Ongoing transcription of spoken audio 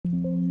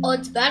Oh,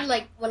 it's bad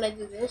like when I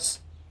do this.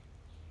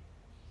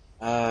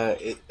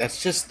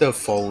 That's just the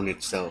phone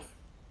itself.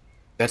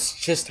 That's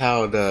just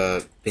how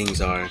the things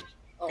are.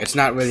 Oh. It's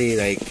not really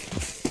like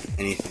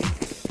anything.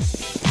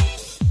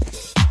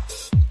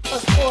 But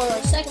for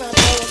a second, I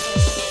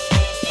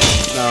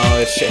thought No,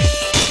 it's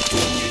just.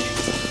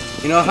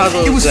 You know how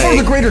those It was like, for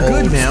the greater old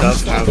good, ma'am.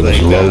 stuff have, It was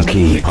like,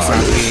 low-key,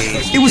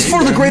 crappy It was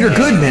for the greater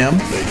good, ma'am.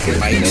 mics?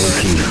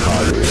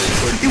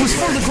 It was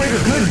for the greater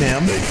good,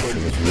 ma'am.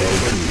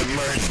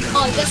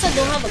 oh, I guess I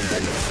don't have a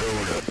good one.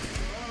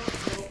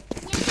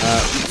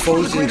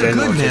 Phones in greater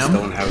general good, just ma'am.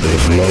 don't have those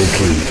mics.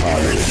 Low-key,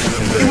 Potter.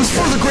 It was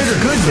for the greater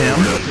good, ma'am.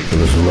 It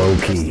was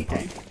low-key.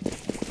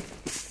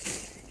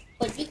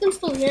 But you can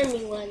still hear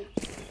me when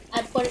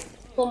I put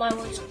my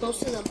voice close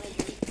to the mic.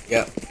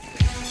 Yep.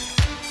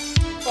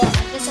 But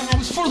I guess I It have.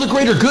 was for the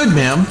greater good,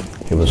 ma'am.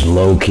 It was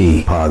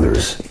low-key,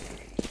 Potters.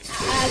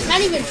 I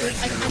can't even drink.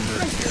 I can't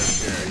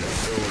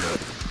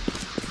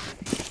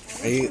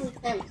Are you?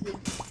 drink.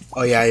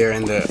 Oh yeah, you're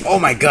in the. Oh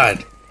my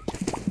god.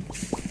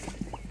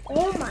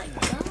 Oh my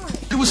god.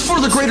 It was for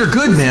the greater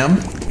good, ma'am.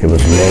 It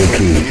was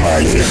low-key,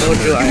 Potters. I told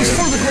you I was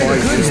for the greater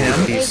record good, this man.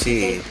 with Thank PC.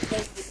 you,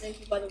 thank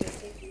you, by the way,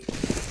 thank you.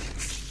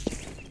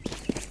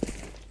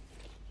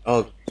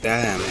 Oh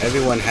damn!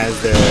 Everyone has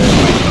their. Oh,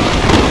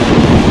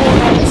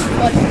 this is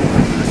what.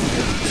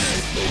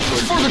 It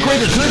was for the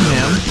greater good,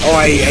 ma'am. Oh,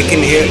 I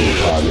can hear. I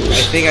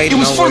think I It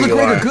was know for where the you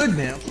greater are. good,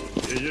 ma'am.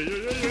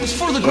 It was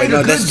for the Wait, greater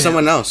no, good, that's ma'am.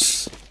 someone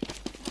else.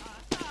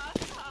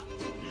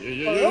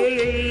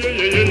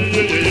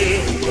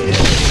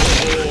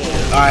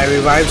 I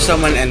revived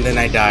someone and then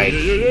I died.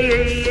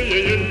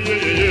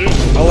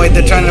 Oh wait,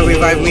 they're trying to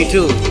revive me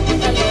too.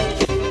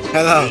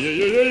 Hello.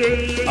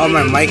 Oh,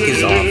 my mic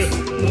is off.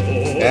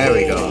 There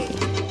we go.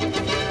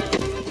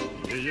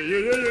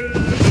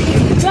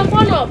 Jump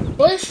on a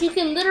bush, you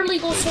can literally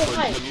go so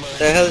high. What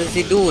the hell is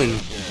he doing?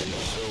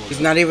 He's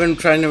not even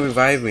trying to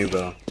revive me,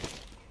 bro.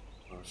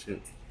 Oh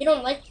shoot. He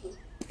don't like you.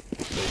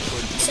 He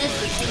says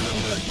he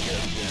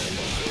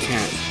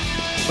Can't.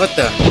 What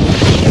the?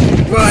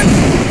 Run!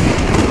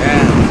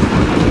 Damn.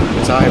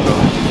 Sorry, bro.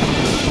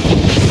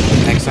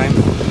 Next time.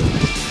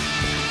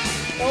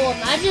 Oh,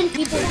 imagine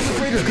people.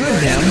 Greater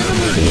good, ma'am.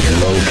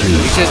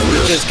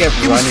 We just kept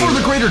It was for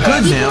the running. greater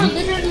good, People are ma'am.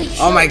 literally.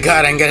 Oh my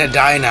god, I'm gonna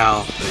die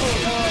now.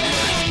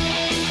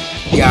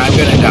 Yeah, I'm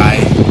gonna die.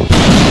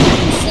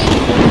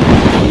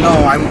 No,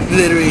 I'm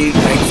literally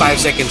like 5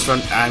 seconds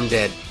from. I'm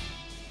dead.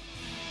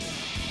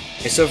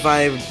 I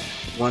survived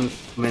 1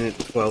 minute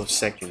 12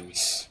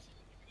 seconds.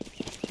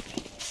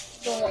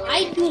 So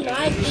I do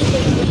not even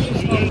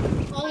need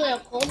a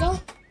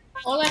cola.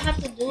 All I have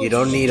to do is. You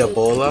don't need a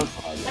bola?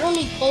 I don't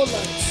need colas.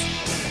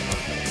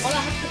 All I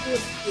have to do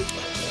is.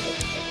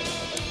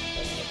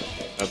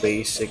 A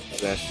basic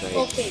flashlight.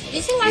 Okay,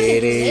 this thing I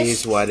It can do is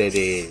this. what it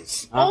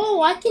is. Huh?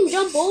 Oh, I can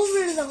jump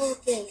over the whole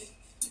thing.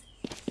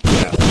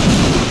 Yeah.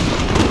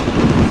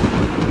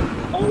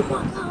 Oh my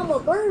god, I'm a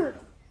bird.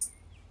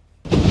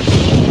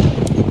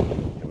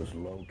 It was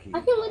low-key. I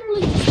can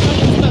literally just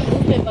press my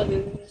movement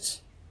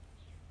buttons.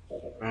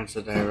 Grants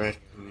a direct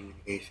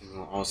communication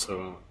while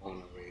also on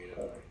the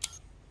radar.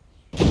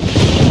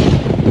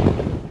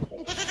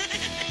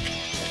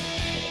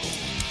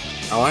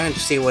 I wanted to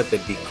see what the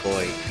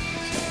decoy.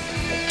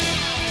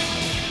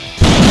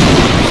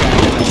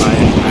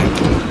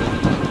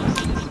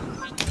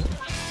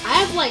 I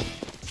have like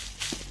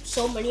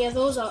so many of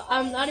those.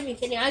 I'm not even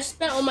kidding. I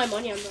spent all my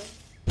money on them.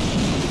 I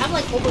have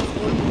like over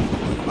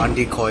 40. On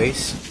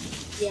decoys?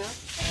 Yeah.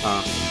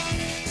 Huh.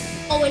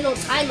 Oh wait, no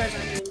timers.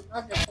 I mean,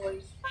 not the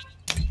toys.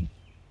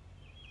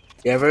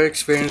 You ever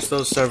experienced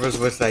those servers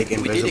with like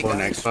invisible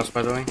next box,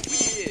 by the way?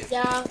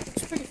 Yeah,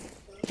 it's pretty cool.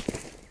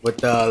 With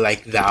the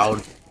like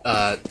loud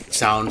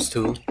sounds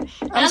too?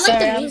 I like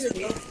the music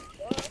though.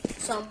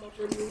 Some of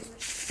the music.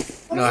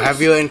 No,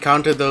 have you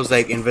encountered those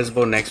like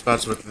invisible next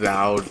spots with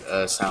loud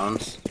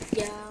sounds?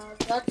 Yeah,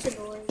 that's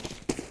annoying.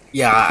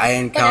 Yeah, I But at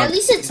encountered.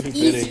 least it's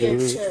easier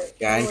to.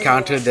 Yeah, I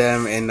encountered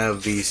them in a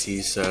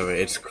VC server.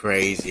 It's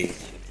crazy.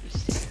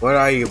 Where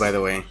are you, by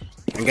the way?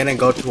 I'm gonna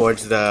go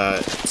towards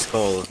the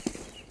skull.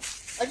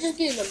 I'll just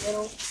get in the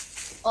middle.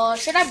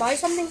 Should I buy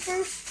something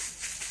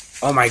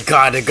first? Oh my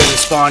god, they're gonna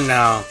spawn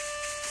now.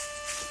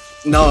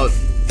 No,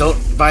 don't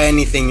buy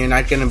anything. You're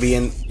not gonna be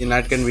in. You're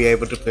not gonna be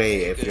able to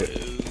play if you're.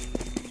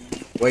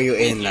 Where you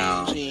in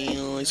now?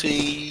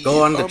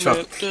 Go on the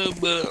truck.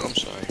 I'm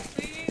sorry.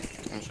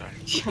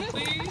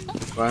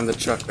 Go on the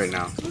truck right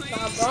now.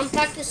 Nah, bro, I'm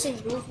practicing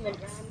movement,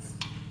 man.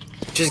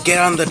 Just get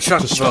on the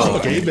truck, bro.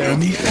 Okay,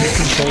 then.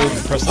 Control,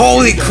 press the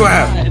Holy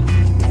crap!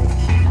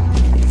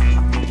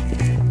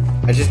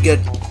 I just get.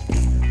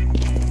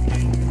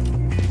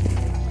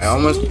 I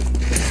almost.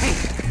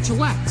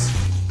 Chillax.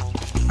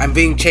 I'm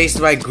being chased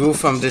by Gru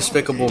from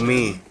Despicable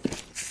Me.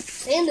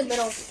 Stay in the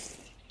middle.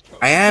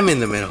 I am in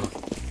the middle.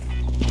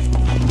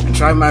 I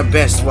try my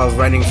best while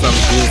running from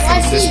Gru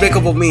from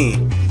Despicable Me.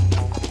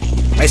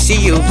 I see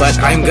you, but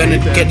I'm gonna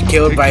get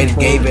killed by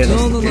Gaben.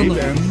 Okay,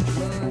 then.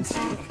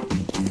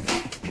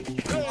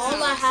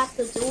 All I have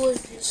to do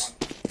is just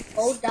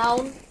go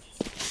down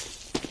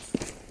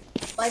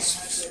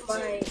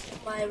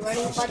my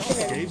running button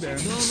Okay, and then.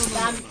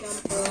 spam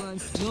jump, bro.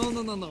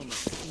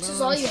 This is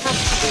all you have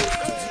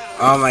to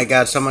Oh my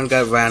god, someone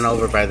got ran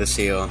over by the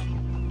seal. do.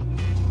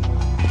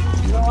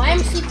 Bro, why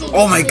am people?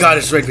 Oh my god,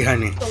 it's right behind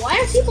me. Bro, why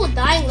are people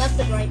dying left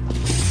and right?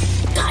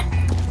 God.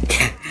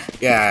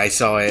 Yeah, I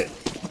saw it.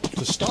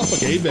 To stop a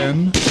gay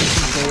Ben,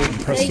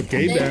 press the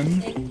gay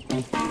Ben.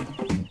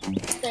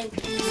 Thank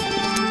you.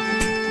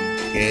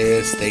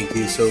 Yes, thank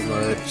you so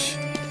much.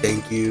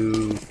 Thank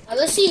you.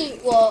 Let's see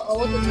what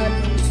the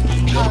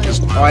time is.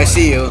 Oh, I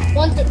see you.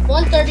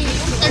 130,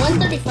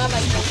 135, I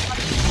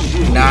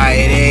think. Nah,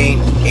 it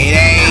ain't. It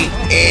ain't.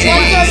 It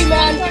 130, ain't.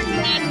 man.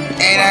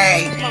 It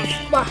ain't.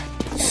 Come on.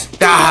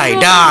 Die,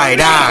 die,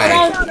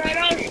 die.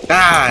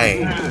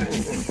 Die.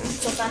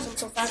 So fast, I'm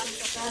so fast, I'm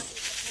so fast.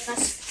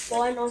 Fast.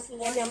 Boy, I know if you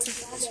want me, I'm so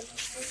fast.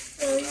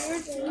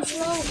 You're too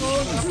slow.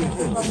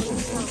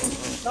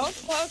 Don't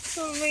talk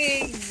to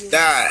me.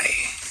 Die.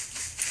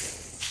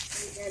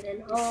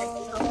 Getting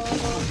home.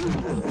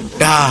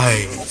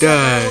 Die.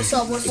 Die. What's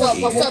up, what's up,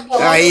 what's up?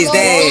 Ah, he's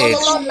dead.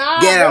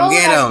 Get him,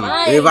 get him.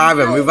 Revive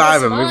him,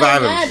 revive him,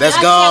 revive him. Let's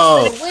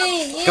go.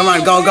 Come on,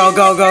 go, go,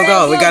 go, go,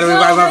 go. We gotta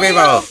revive our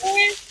people.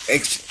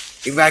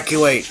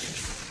 Evacuate.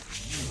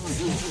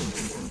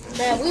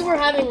 Man, we were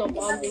having a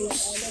bombing.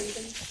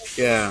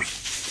 Yeah.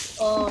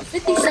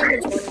 50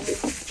 seconds.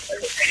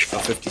 Oh,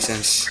 50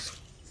 cents.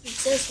 He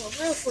says for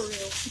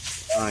real.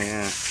 Oh,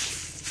 yeah.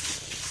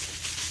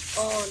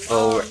 Oh, no,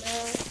 Oh, man.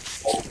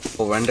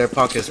 Oh, we're in their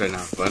pockets right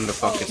now. We're in their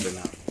pockets right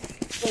now.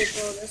 Wait,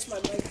 bro, that's my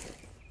mic.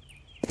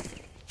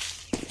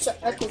 It's an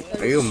echo.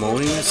 Are you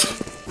moaning this?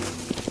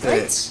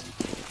 Right?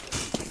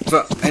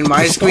 But in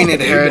my screen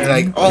it heard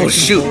like, oh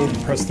shoot!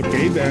 Press the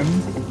gay Ben.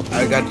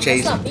 I got That's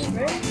chased. not me,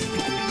 right?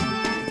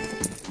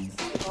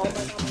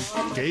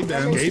 Gay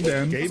Ben. Gay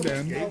Ben. Gay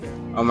Ben. Gay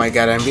Ben. Oh my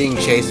god, I'm being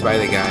chased by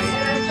the guy.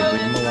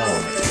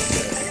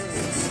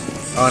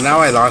 Oh, now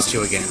I lost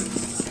you again.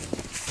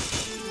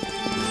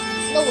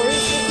 No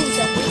worries,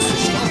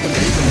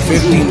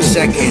 15 15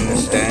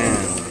 seconds. seconds,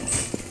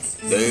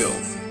 damn. Damn.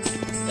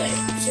 Okay,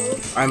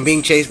 so, I'm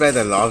being chased by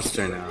the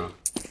lobster now.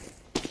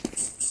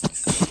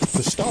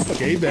 To stop a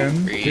gay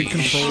Ben, big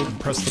control,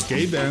 press the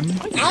gay Ben.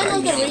 I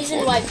know the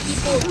reason why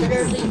people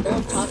literally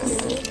don't talk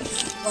to me,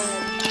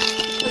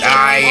 but...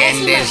 Die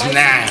in this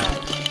now.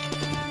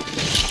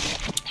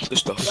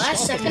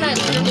 Last second I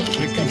literally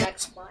hit the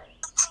next spot.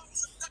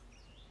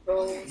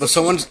 Bro. But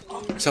someone's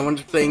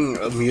playing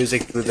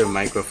music through their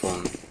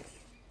microphone.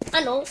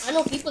 I know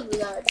people do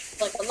that.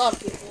 Like, a lot of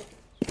people.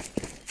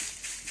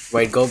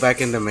 Wait, go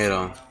back in the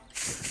middle.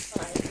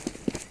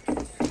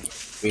 Fine.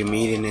 We're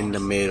meeting in the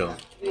middle.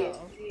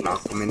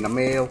 Knock him in the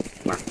middle.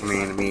 Whack him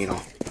in the middle.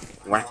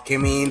 Whack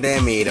him in the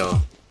middle.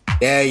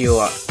 There you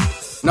are.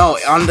 No,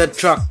 on the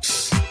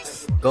trucks.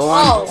 Go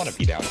on. Oh. want to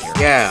be down here.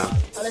 Yeah.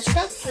 Oh, this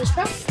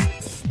truck?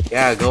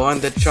 Yeah, go on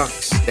the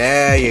trucks.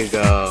 There you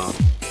go.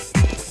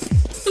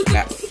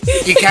 Now,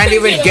 you can't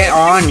even get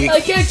on. I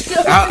can't do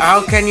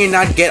How can you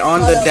not get on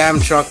the damn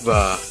truck,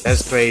 bro?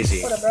 That's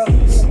crazy. What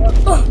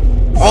up, bro?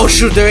 Oh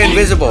shoot, they're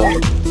invisible.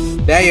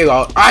 There you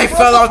go. I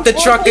fell off the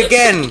truck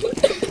again.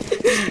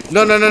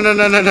 No.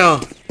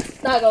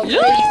 Not go crazy.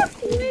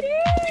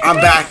 I'm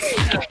back.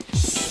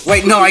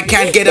 Wait, no, I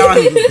can't get on.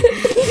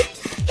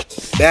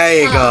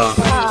 There you go.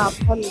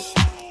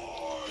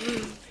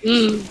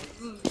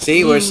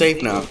 See, we're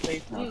safe now.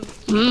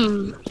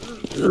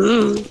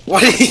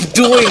 What are you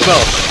doing, bro?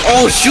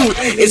 Oh shoot,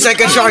 it's like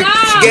a shark.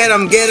 Get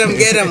him.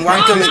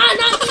 Whack him.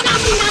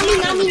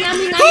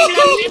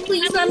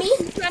 Please, not me.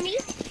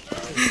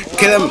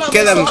 Kill him.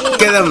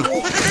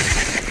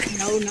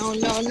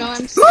 No,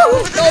 I'm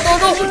sorry.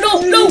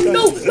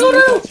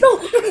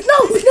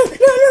 No.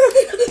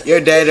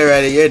 You're dead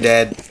already, you're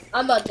dead.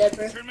 I'm not dead,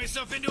 bro. Turn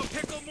myself into a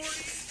pickle,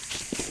 Morty.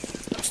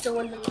 I'm still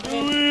in the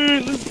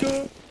game. Let's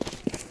go.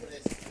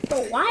 Bro,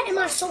 why am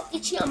I so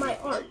itchy on my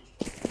arm?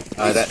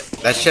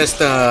 That's just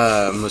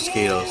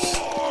mosquitoes.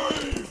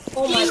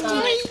 Oh my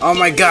god. Oh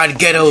my god,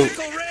 get out.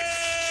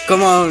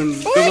 Come on.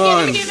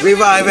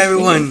 Revive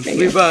everyone.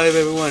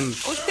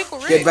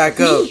 Get back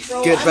up.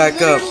 Bro, Get I'm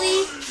back up.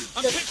 literally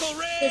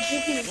the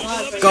drooping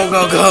god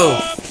right Go.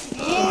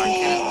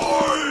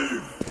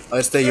 Oh,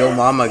 it's the Yo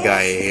Mama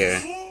guy here.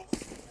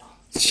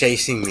 He's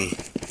chasing me.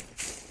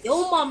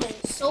 Yo, mama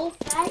is so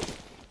fat.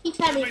 He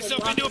can't even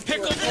Myself walk into a into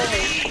pickle, a hole.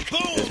 Morty.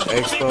 Boom.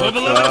 Xbox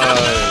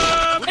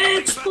Live.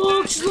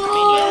 Xbox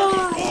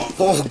Live!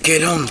 Oh,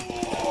 get him.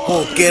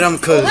 Hello,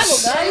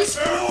 Cuz. guys.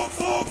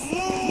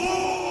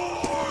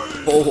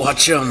 Oh,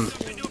 watch him.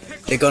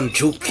 They're gonna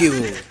juke you.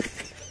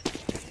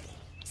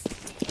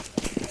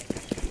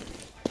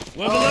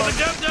 Wubba lubba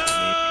dub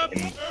dub.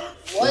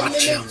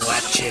 Watch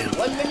him.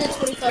 1 minute,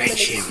 25 Watch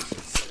minutes. him.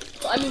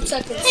 I mean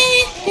seconds.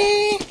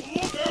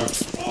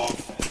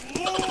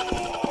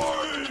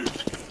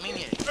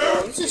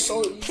 Oh, this is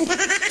so easy.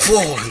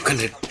 Whoa,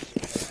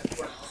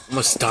 I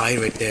must die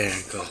right there.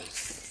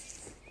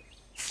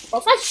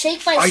 What if I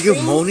shake my Are you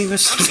screen? moaning or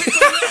something?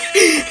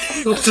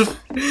 What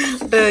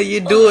the are you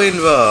doing,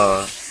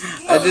 bro?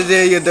 I did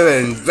hear you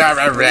doing. Blah,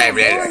 blah, blah,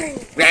 blah.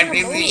 Like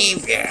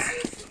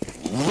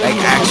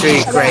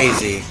actually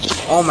crazy.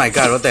 Oh my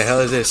god, what the hell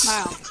is this?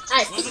 Wow.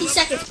 Alright, 50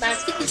 seconds, man.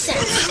 50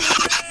 seconds.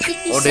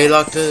 50 Oh, they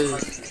locked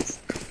us.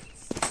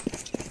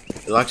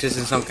 They locked us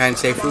in some kind of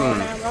safe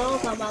room.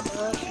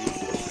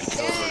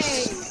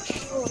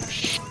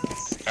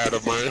 Out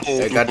of my home.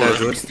 They got that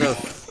good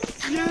stuff.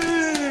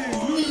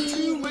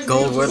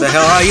 Gold, where the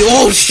hell are you?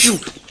 Oh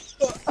shoot!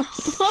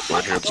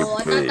 My handsome Oh,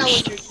 I thought that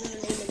was face. your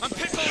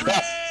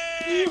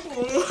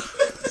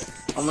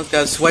username. Almost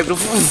got swiped. No.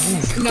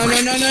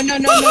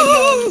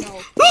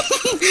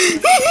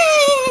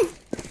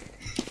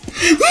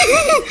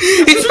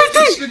 It's right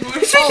there!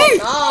 It's right there!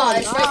 Oh, nah,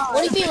 it's right.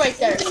 What do you mean right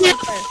there?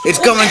 It's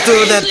coming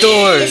through that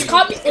door! It's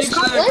coming. It's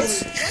coming.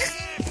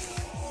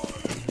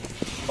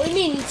 What do you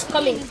mean it's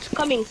coming? It's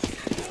coming.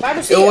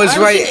 It was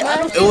right.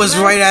 It was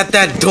right at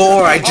that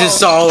door. I just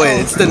saw it.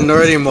 It's the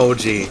nerd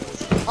emoji.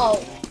 Oh.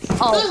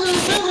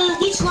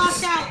 He's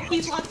locked out.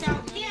 He's locked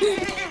out.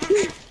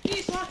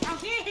 He's locked out.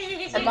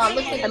 I'm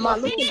looking at you.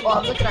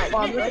 I'm looking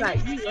at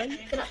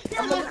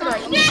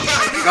you.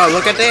 Oh,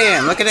 look at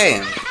them! Look at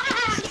them!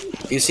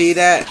 You see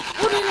that?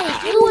 What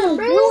are you doing,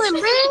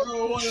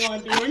 bro? What am I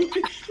doing?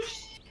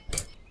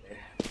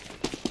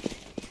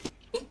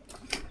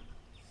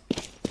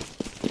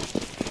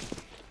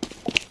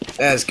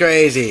 That's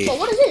crazy. Oh,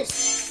 what is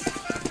this?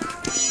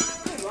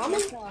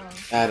 Ramen?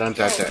 Ah, don't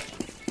touch that.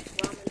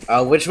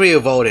 Which way you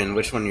voting?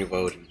 Which one you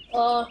voting?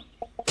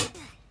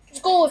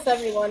 Just go with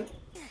everyone.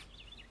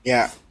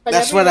 Yeah,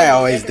 that's what I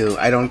always do.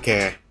 I don't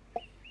care.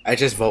 I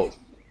just vote.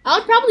 I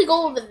would probably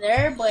go over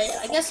there, but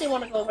I guess they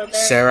want to go over there.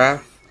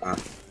 Sarah?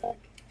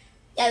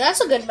 Yeah,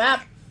 that's a good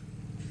map.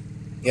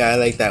 Yeah, I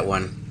like that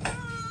one.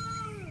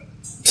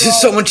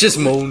 Someone just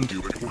moaned. For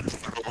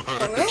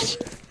real?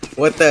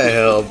 What the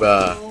hell,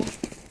 bruh?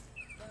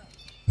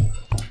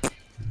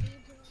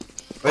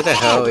 Where the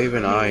hell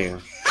even are you?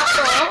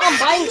 I'm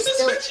buying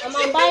still. I'm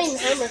buying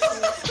hammer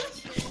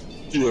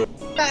still.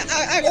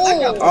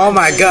 Oh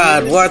my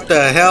god, what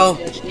the hell?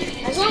 I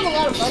still have a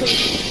lot of money.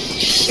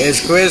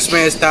 It's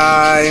Christmas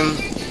time.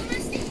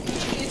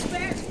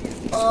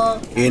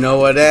 You know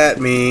what that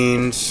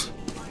means.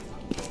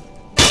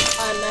 Man,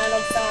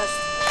 I'm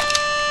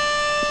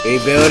fast. We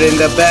building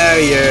the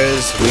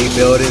barriers. We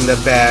building the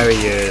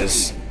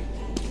barriers.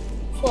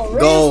 For real,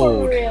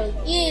 Gold. for real.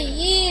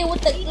 Yeah,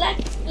 with the black.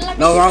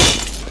 No, wrong.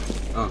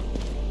 Oh.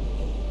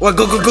 What?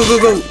 Go.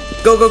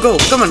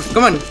 Come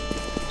on.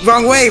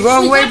 Wrong way,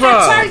 bro.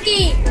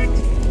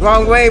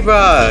 Wrong way,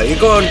 bro. You're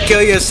going to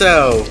kill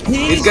yourself.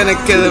 He's gonna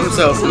kill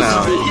himself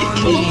now.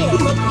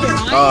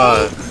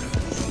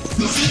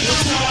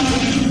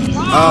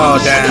 Oh,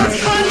 damn.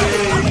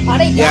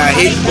 Yeah,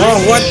 whoa,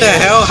 what the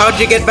hell? How'd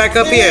you get back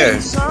up here?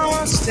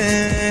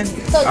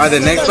 The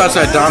next parts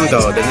are dumb,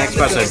 though. The next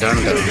parts are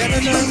dumb, though.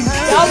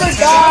 We're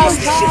dumb.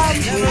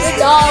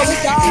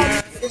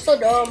 You're so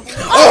dumb.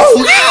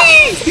 Oh!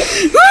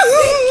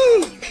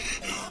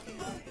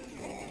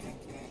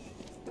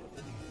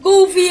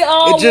 Goofy,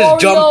 It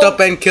just jumped up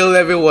and killed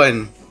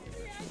everyone.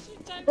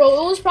 Bro,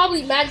 it was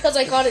probably mad because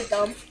I caught it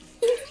dumb.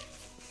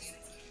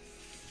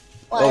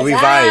 Oh,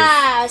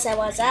 revive.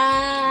 What's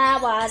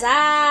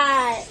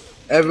up?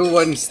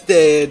 Everyone's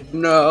dead.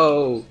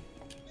 No.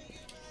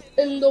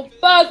 In the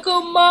back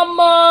of my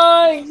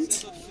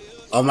mind,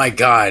 Oh my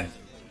god.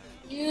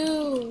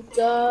 you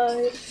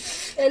died,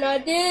 and I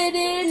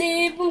didn't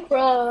even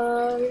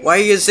cry. Why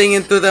are you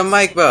singing through the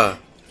mic, bro?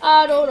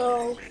 I don't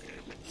know.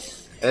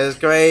 That's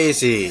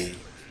crazy.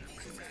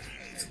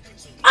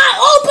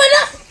 Open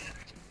up!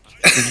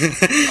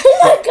 Oh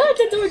my god,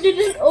 the door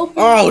didn't open.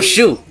 Oh,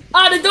 shoot.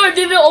 The door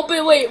didn't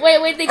open. Wait.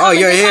 They coming. Oh,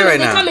 you're here right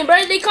now. They coming,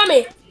 bro. They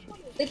coming.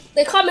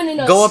 They coming in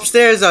us. Go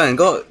upstairs, son.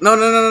 Go. No.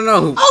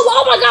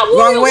 Oh my god.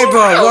 Wrong way,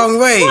 bro. Wrong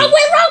way. Wrong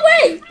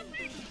way.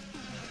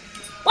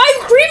 Why are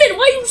you screaming?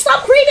 Why you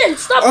stop screaming?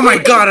 Stop. Oh my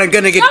god, I'm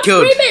gonna get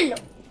killed. Screaming.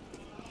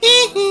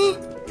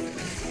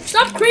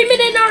 Stop screaming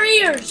in our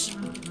ears.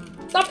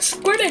 Stop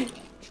screaming.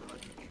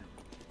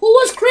 Who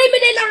was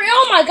screaming in our ear?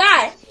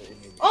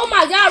 Oh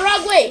my god,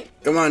 wrong way.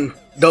 Come on.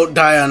 Don't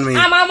die on me.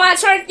 I'm on my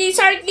turkey.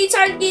 Oh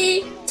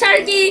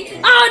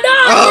no,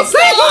 Oh, it's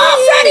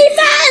Freddy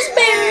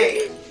Fazbear.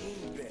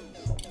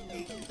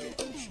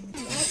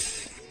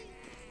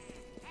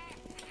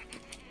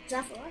 Is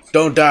that for us?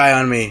 Don't die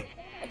on me.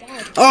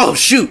 Oh,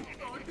 shoot.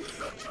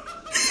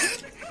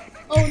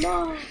 Oh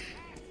no.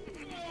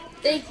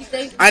 Thank you.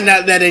 I'm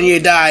not letting you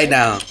die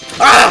now.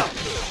 Ah!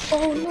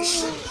 Oh no.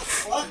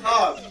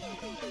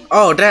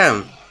 Oh,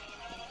 damn.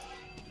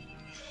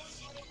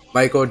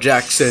 Michael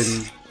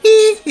Jackson.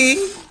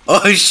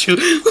 Oh, shoot.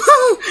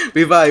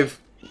 Revive.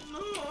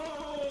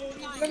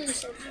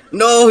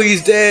 No,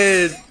 he's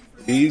dead.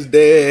 He's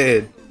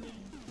dead.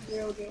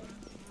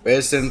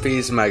 Rest in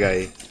peace, my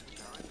guy.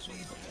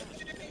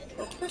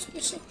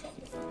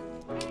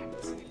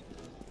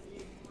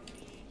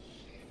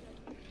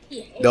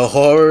 The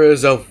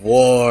horrors of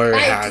war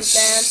has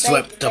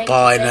swept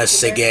upon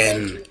us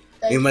again.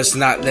 We must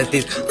not let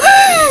this.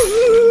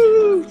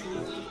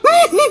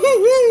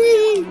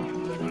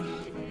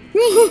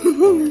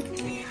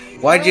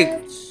 Why'd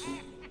you?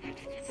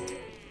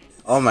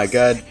 Oh my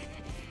god.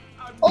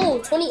 Oh,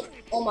 20.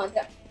 Oh my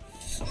god.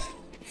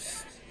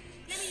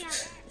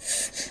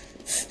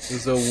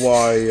 It's a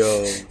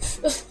Wario.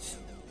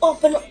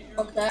 Open up.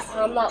 Okay,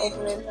 I'm not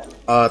opening that.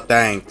 Oh,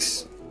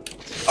 thanks.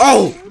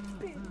 Oh!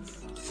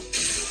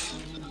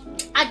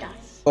 I died.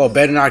 Oh,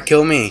 better not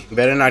kill me.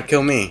 Better not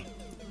kill me.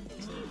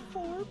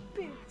 4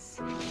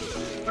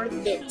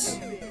 bits.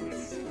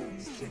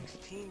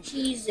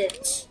 Cheese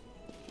it.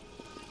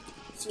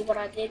 See what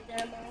I did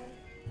there, man?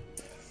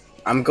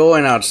 I'm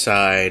going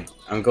outside.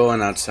 I'm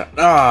going outside.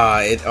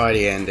 Ah, it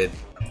already ended.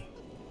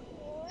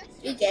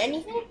 You get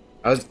anything?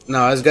 I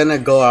was gonna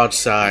go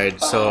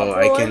outside so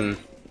I boy. can.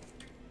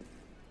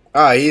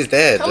 Ah, he's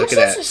dead. How Look much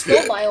at does a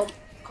that. snow bio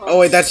cost? Oh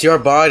wait, that's your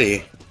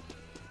body.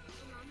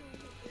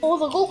 Oh,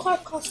 the go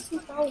kart costs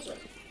 2,000.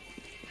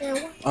 Man,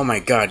 what? Oh my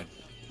god.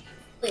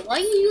 Wait, why are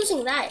you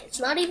using that? It's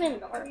not even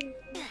dark.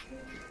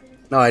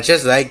 No, I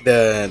just like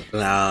the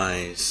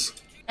nice.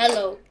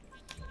 Hello.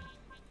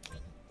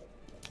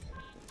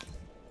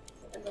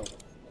 Hello.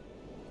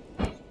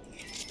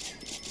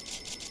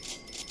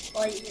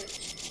 Why are you here?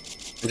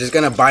 I'm just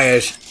gonna buy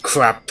a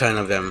crap ton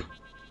of them.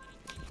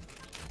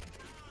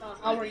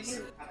 How are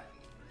you?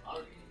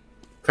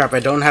 Crap, I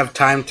don't have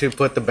time to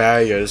put the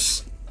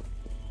barriers.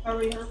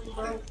 Hurry up,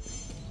 bro.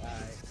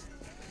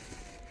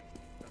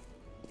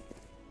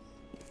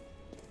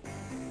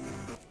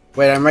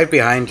 Wait, I'm right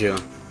behind you.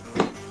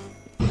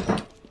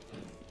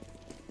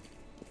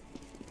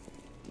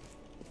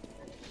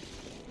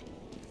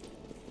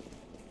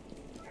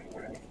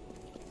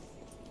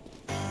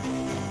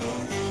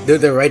 Dude,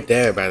 they're right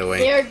there, by the way.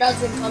 Bear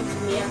doesn't come to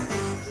me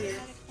after here.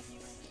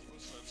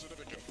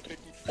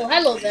 Oh,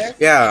 hello there.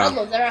 Yeah.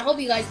 Hello there. I hope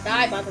you guys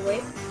die, by the way.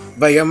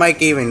 But your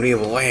mic even be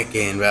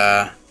working,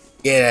 bro.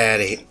 Get out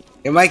of here.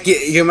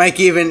 Your mic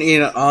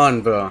even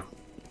on, bro.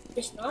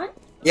 It's not?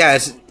 Yeah,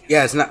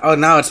 it's not. Oh,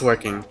 now it's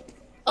working.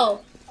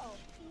 Oh.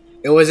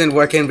 It wasn't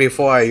working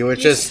before. You were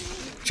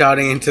just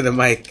shouting into the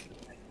mic.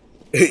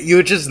 You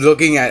were just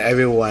looking at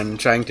everyone,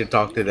 trying to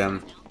talk to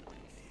them.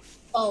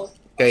 Oh.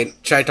 Okay,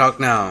 try talk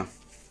now.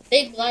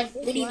 Big black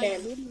booty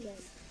man.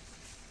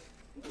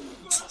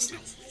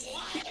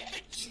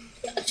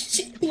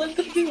 Look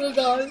at the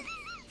door.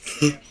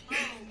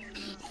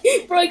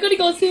 Bro, I gotta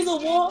go through the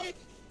wall.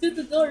 Through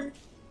the door.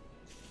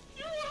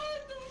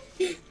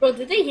 Bro,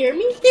 did they hear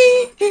me?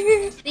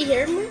 Did they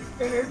hear me?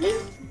 They heard me?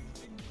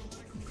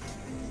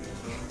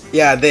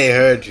 Yeah, they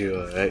heard you,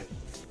 alright?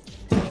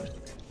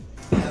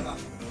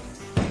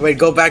 Wait,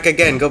 go back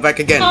again, go back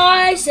again.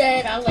 I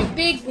said I like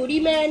big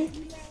booty man.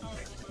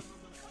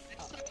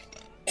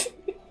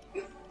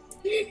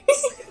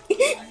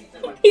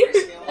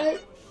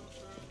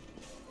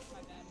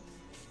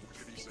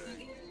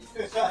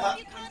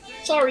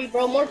 Sorry,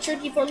 bro. More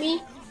turkey for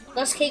me.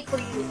 Less cake for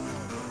you.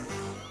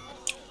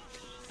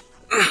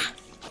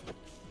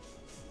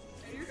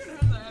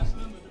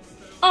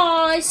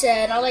 I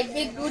said I like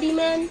big booty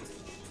man.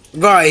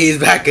 Bro, he's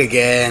back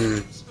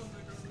again.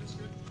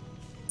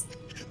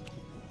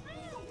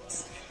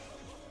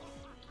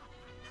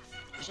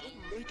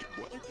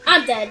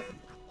 I'm dead.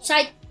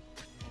 Psych.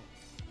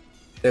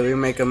 Did we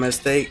make a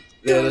mistake?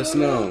 Let us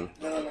know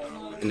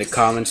in the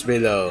comments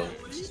below.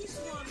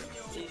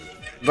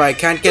 But I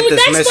can't get Dude,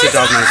 this that's message my-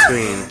 off my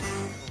screen.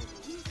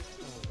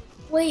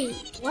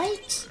 Wait,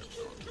 what?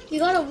 You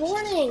got a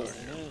warning.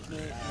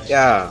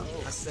 Yeah.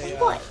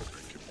 What?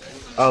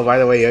 Oh, by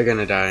the way, you're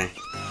gonna die.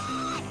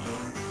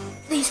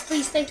 Please,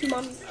 please, thank you,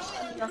 mommy.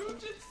 Nothing.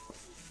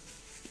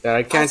 Yeah,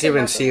 I can't said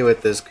even nothing. see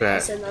with this I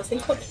crap. said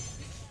nothing.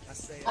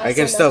 I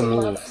can said still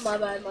nothing. move. My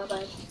bad, my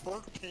bad.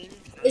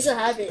 It's a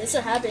habit. It's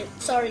a habit.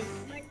 Sorry.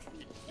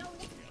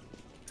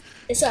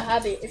 It's a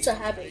habit. It's a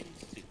habit.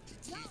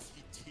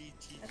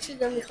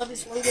 Accidentally cut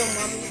this one girl,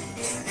 mommy.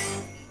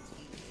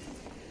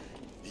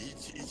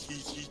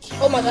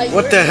 Oh my god.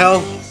 What the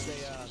hell?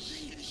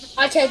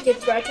 I can't get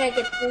through. I can't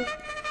get through.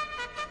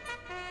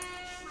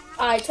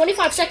 Alright,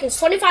 25 seconds.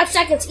 25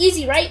 seconds.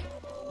 Easy, right?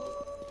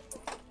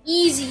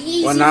 Easy,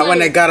 easy. Well, not when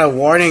I got a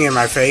warning in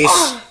my face.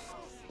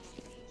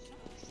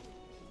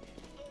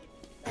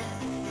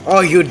 Oh,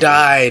 you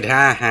died.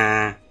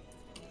 Haha.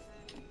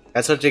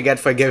 That's what you get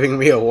for giving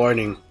me a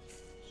warning.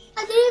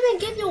 I didn't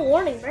even give you a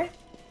warning, right?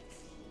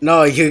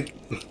 No, you...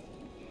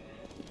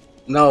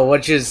 No,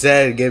 what you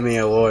said gave me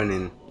a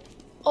warning.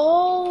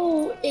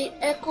 Oh, it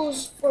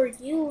echoes for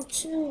you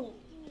too.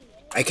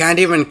 I can't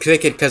even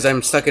click it because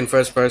I'm stuck in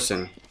first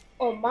person.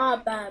 Oh, my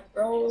bad,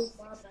 bro.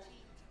 My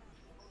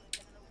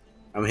bad.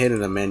 I'm hitting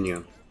the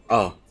menu.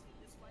 Oh.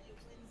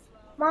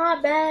 My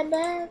bad,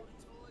 man.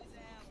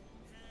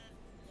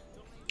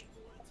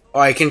 Oh,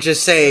 I can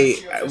just say...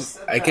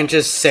 I can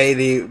just say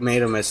they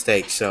made a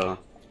mistake, so...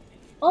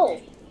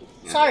 Oh,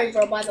 sorry,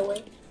 bro, by the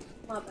way.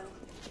 My bad.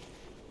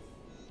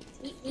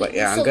 But You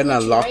yeah, I'm still gonna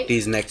Gucci, lock right?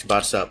 these next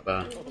bots up,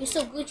 You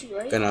still Gucci,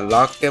 right? Gonna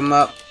lock them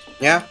up.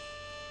 Yeah?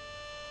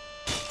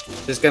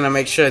 Just gonna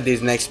make sure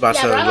these next bots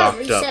Yeah, are but I locked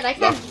reset. I up.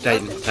 can't Locked do tight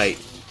and nothing. tight.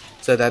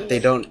 So that they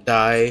don't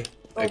die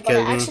Bro, or but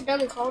kill I me.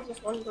 accidentally called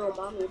this one girl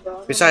mommy,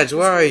 bro. Besides,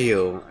 where are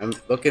you? I'm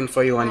looking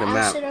for you on the I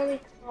map. accidentally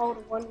called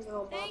one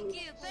girl mommy. Thank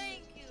you.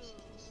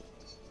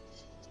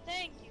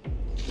 Thank you.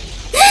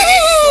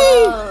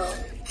 Bro.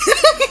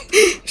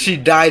 She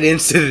died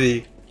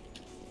instantly.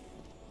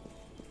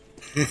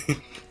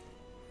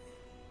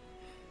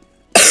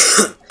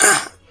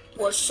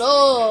 What's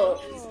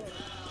up?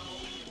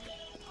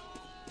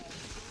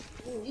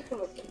 Ooh, you can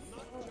look good.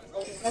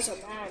 Oh, that's a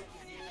man.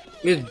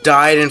 You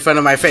died in front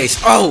of my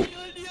face. Oh!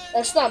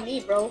 That's not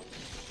me, bro.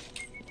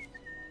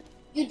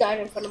 You died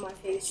in front of my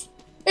face.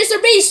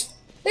 Mr. Beast!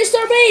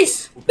 Mr.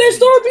 Beast!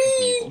 Mr.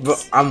 Beast! Bro,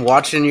 I'm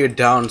watching you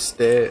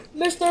downstairs.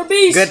 Mr.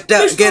 Beast! Get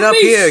Mr. get up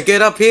Beast! here!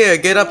 Get up here!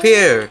 Get up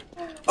here!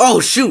 Oh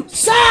shoot!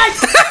 Psych!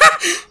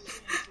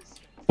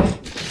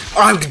 Oh,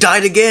 I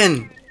died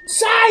again.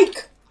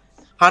 Psych!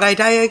 How'd I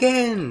die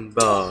again,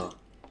 bro?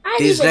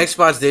 These next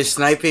spots, they're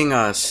sniping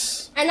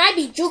us. And I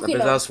be juking Sniping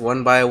them. us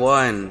one by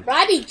one. Bro,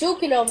 I be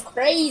juking them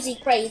crazy.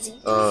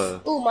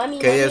 Ooh, mommy,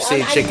 KFC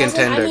mommy, chicken nothing,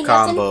 tender mean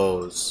nothing.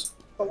 combos.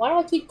 But why do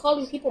I keep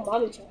calling people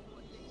mommy chat?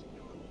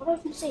 Why do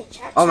I keep saying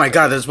chat? Oh my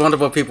god, there's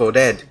multiple people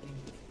dead.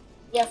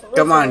 Yeah, for real,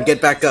 Come for on, real.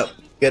 get back up.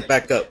 Get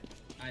back up.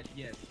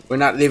 We're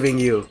not leaving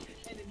you.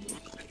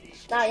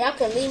 Nah, y'all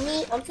can leave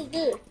me. I'm too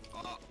good.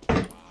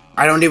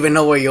 I don't even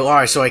know where you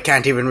are, so I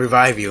can't even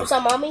revive you. What's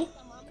up, mommy?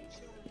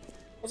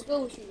 What's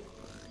good with you?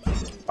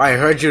 I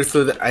heard you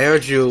through the. I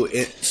heard you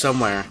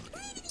somewhere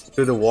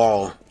through the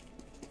wall.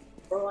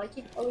 Bro, I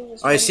keep calling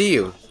this. Oh, I see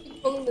you. I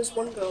keep calling this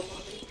one girl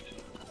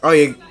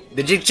mommy. Oh,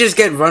 did you just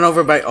get run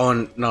over by?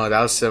 Oh no,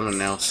 that was someone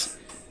else.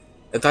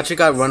 I thought you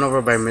got run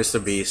over by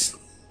Mr. Beast.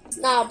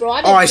 Nah, bro.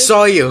 Oh, I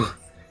saw you.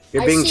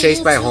 You're I being see chased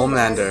you by too,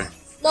 Homelander.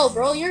 No,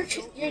 bro, you're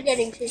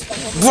getting chased by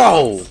him.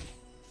 Whoa!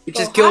 You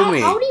just killed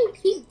me. How do you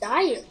keep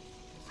dying?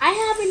 I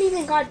haven't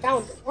even got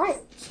down once.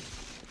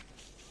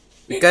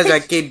 Because I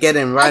keep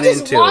getting run I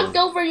just into. walked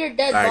over your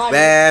dead Like body.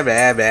 blah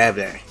blah blah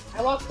blah.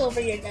 I walked over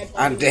your dead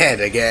body. I'm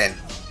dead again.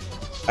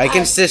 I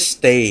can just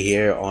stay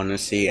here,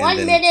 honestly, and 1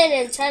 then minute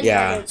and 10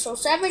 yeah. minutes, so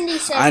 70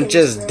 seconds. I'm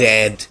just bro.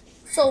 dead.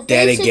 So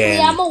dead basically,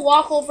 again. I'm gonna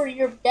walk over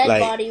your dead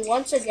Like- body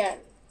once again.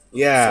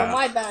 Yeah. So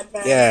my bad,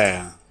 man.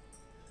 Yeah.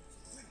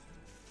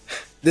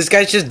 This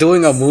guy's just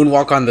doing a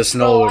moonwalk on the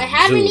snow. Bro, I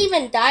haven't zoo.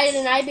 even died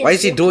and I've been. Why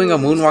is he juking doing a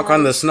these moonwalk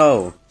on the guys.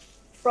 snow?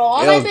 Bro,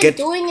 all Yo, I've been get-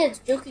 doing is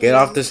juking. Get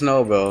them. off the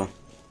snow, bro.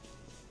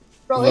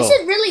 Bro, is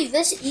it really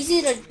this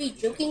easy to be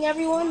juking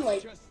everyone?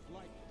 Like,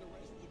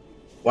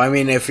 Well, I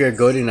mean, if you're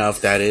good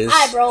enough, that is.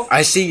 Hi, bro.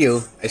 I see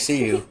you. I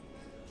see you.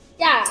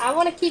 yeah, I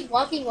want to keep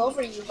walking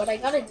over you, but I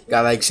gotta.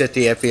 Got like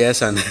 50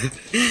 FPS on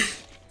it.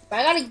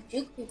 I gotta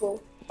juke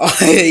people. Oh,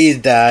 he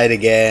died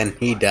again.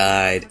 He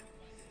died.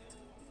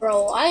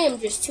 Bro, I am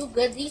just too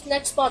good. These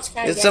next spots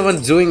can't There's get someone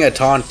me. doing a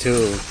taunt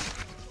too.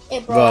 Hey,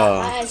 bro, Bro.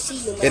 I see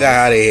you, man. Get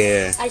out of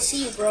here. I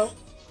see you, bro.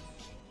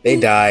 They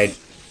died.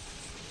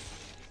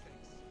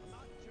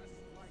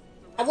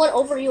 I went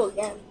over you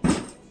again.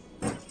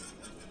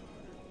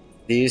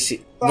 Do you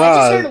see? Bro, I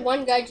just heard Bro,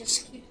 one guy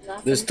just keep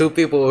laughing. there's 2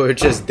 people who are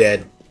just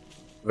dead.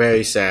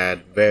 Very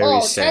sad. Very Oh,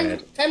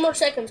 sad. 10 more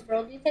seconds,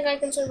 bro. Do you think I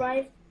can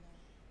survive?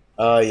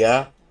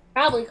 Yeah.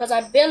 Probably, because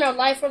I've been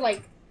alive for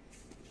like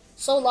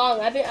so long.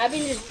 I've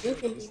been just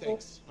juking people.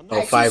 Oh,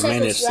 Alright, 5 2 seconds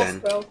minutes left, then.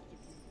 bro.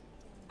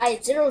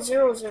 Alright,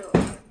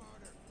 0-0-0.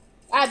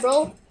 Alright,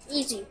 bro.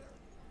 Easy.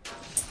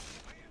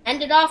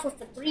 End it off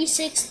with a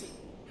 360.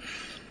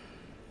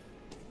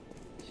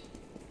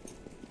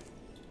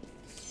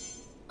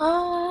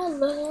 I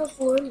love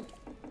one.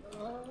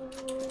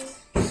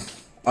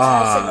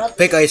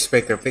 Pick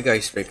icebreaker. Pick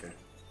icebreaker.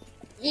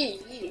 Yeah,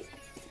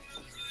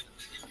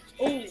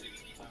 yeah. Ooh.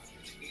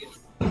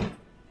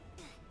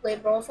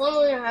 Wait, bro, if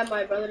only I had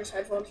my brother's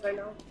headphones right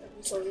now, that'd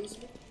be so easy.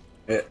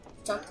 Yeah.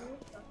 Talk to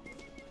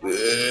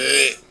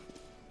me.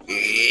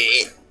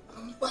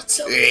 What's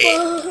up,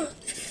 bro?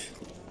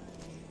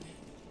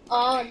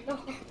 Oh, no.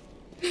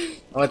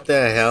 What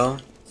the hell?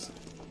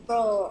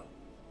 Bro.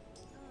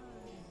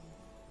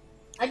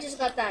 I just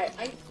got that.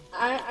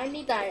 I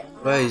need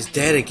that. Bro, he's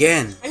dead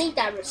again. I need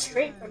that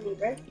restraint from you,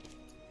 bro.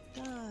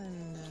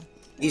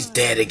 He's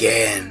dead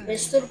again.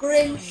 Mr.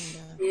 Grinch,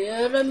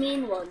 you're the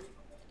mean one.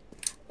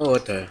 Oh,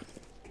 what the?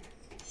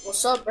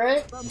 What's up,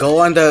 bro? Go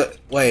on the.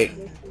 Wait.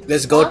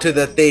 Let's go to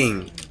the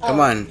thing. Come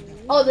on.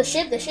 Oh, the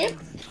ship?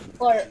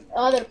 Or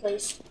other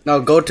place?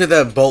 No, go to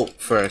the boat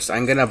first.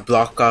 I'm gonna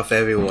block off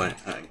everyone.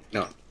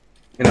 No.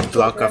 I'm gonna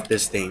block off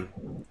this thing.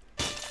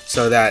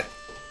 So that.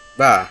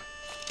 Bah.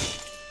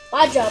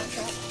 My job,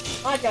 chap.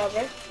 My job,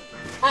 bro.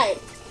 Alright.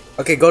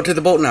 Okay, go to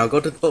the boat now. Go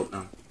to the boat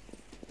now.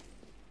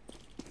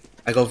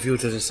 I go view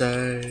to the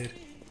side.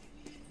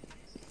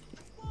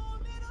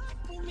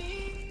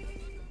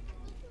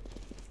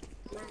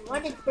 Man, why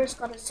did Chris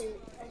gotta say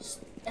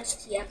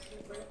STF,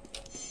 bro?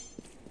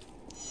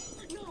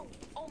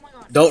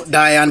 Don't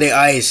die on the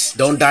ice.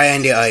 Don't die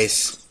on the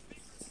ice.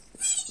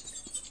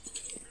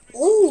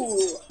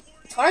 Ooh.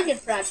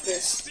 Target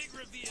practice.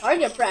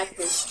 Target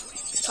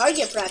practice.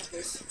 Target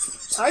practice.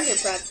 Target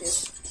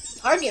practice.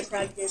 Target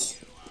practice.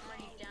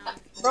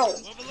 Bro,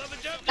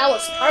 that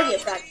was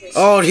target practice.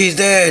 Oh, he's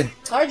dead.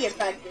 Target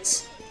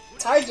practice.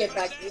 Target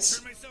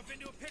practice.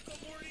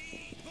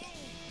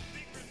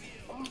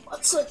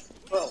 What's it,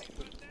 bro?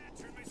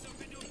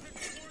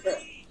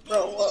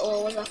 Bro,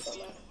 what was that for,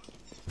 man?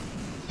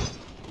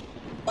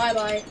 Bye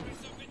bye.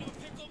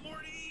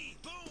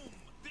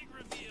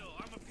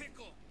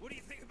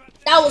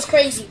 That was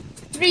crazy.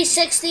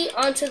 360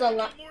 onto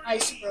the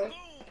ice, bro.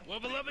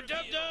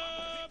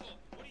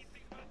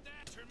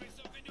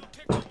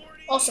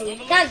 Also, you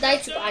can't die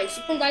to ice.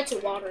 You can die to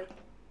water.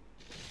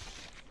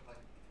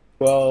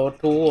 Crawl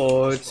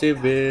towards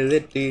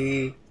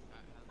civility.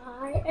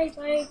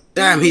 I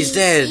Damn, he's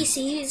dead.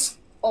 VCs.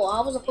 Oh, I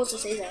was supposed to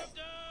say that.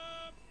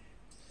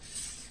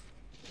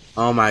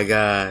 Oh my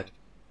god.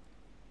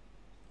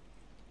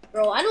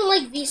 Bro, I don't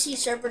like VC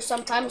servers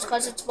sometimes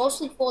because it's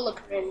mostly full of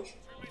cringe.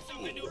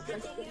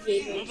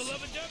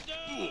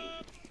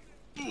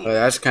 Oh,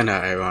 that's kind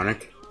of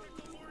ironic.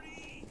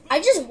 I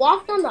just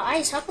walked on the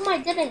ice. How come I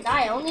didn't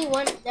die? I only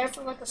went there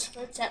for like a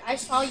split set. I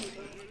saw you.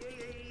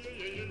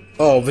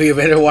 Oh, but you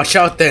better watch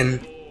out then.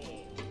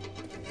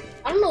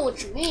 I don't know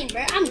what you mean,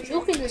 bro. I'm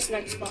juking this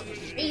next spot.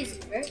 It's crazy,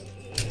 bro.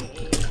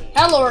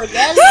 Hello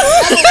again.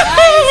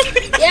 Hello,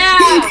 guys.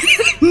 Yeah.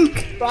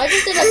 Bro, I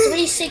just did a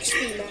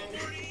 360, man.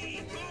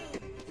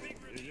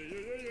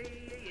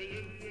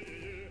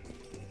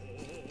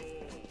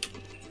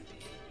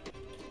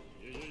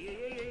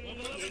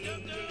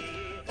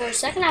 For a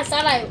second, I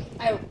thought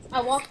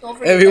I walked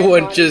over.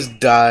 Everyone just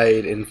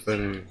died in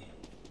front of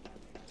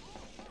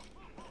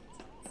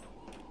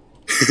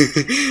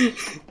me.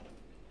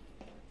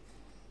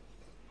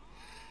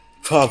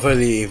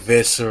 Properly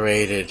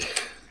eviscerated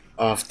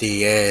off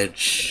the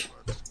edge.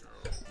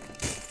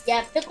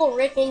 Yeah, Pickle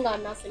Rick ain't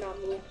got nothing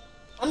on me.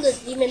 I'm the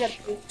demon of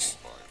Dukes.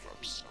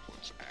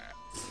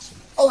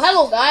 Oh,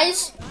 hello,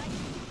 guys.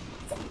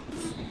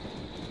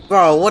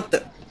 Bro, what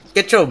the?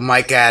 Get your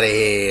mic out of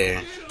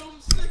here.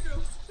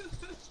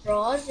 Bro,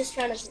 I was just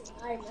trying to say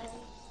hi, man.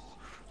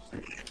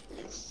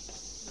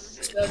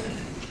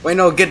 Wait,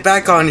 no, get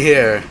back on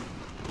here.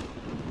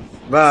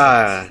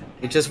 Bruh,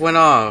 it just went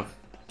off.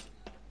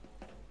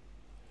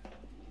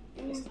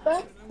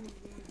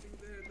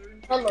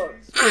 Hello.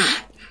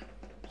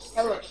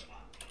 Hello.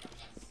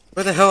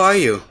 Where the hell are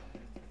you?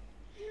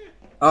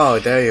 Oh,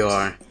 there you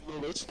are.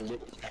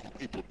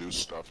 People do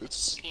stuff.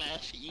 It's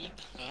slashy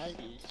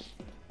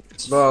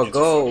pirates. Bro,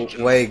 go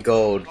away,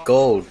 Gold.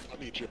 Gold.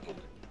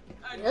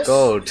 Yes.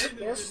 Gold.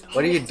 Yes.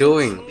 What are you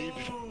doing?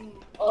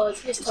 Oh,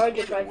 it's just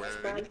target practice,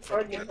 man.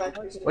 Target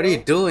practice. What are you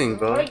doing,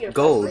 bro? Target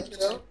Gold.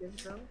 practice, bro.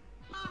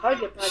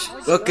 Target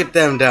practice. Look at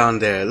them down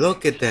there.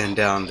 Look at them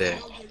down there.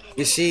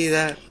 You see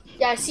that?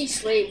 Yeah, I see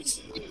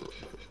slaves.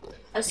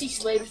 I see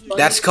slaves, buddy.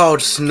 That's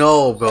called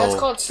snow, bro. That's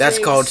called That's slaves.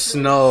 called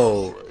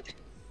snow.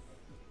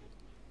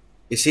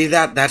 You see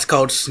that? That's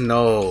called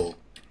snow.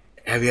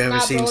 Have you ever Nah,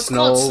 seen bro, it's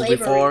called snow slavery.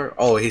 before?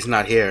 Oh, he's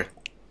not here.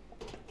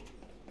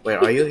 Wait,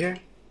 are you here?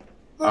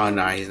 Oh,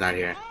 no, he's not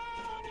here.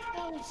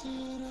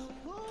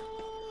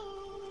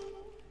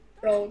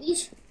 Bro,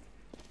 these.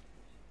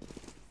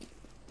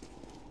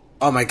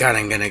 Oh my god,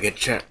 I'm gonna get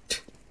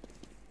trapped.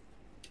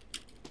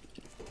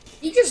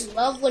 You just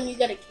love when you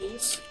get a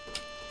case.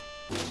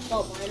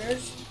 Oh,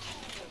 miners.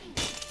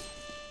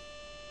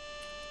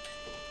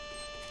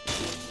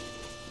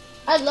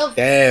 I love.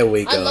 There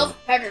we go. I love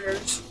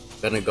predators.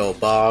 Gonna go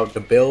Bob the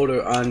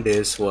Builder on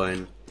this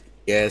one.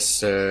 Yes,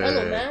 sir.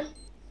 Hello, man.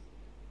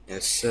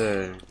 Yes,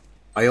 sir.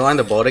 Are you on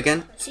the boat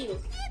again? I see you.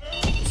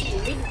 I see you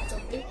reading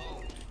something.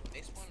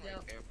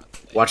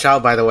 Watch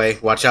out, by the way.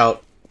 Watch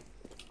out.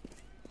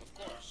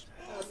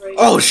 Bro,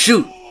 Oh,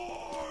 shoot!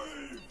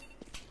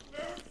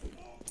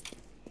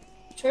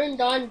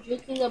 Turned on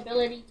juking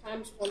ability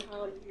times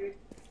 100.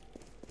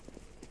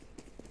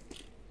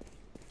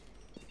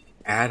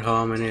 Ad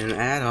hominem,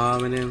 ad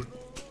hominem.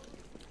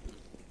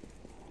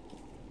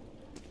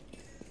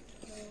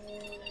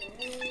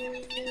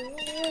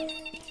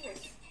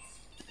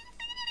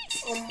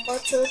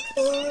 Buttercup.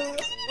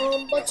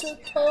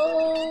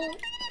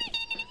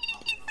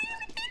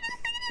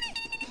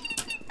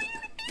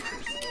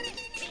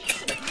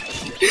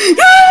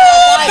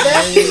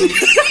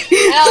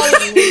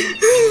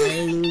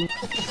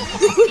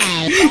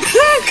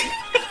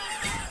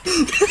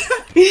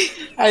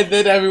 I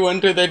did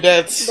everyone to their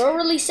deaths. Bro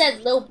really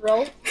said, "Lil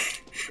bro."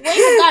 Why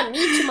you got me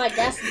to my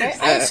death, bro?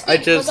 I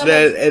just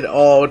said it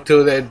all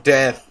to their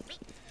death.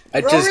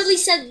 Bro really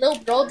said, "Lil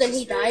bro," then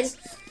he died.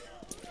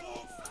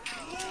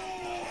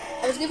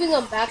 I was giving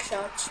him back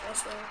shots.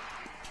 That's why.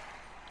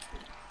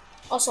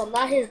 Also, I'm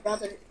not his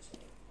brother. I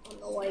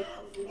don't know why he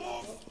called me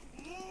that, bro.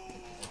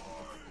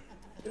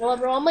 You know what,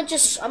 bro? I'ma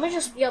just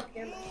be up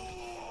here, man.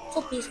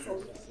 So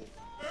peaceful.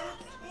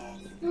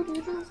 Look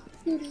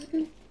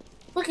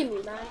at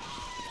me, man.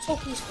 So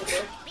peaceful,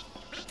 bro.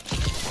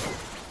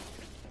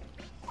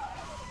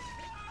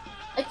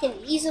 I can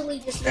easily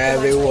just.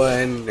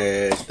 Everyone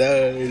is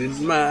dead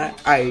in my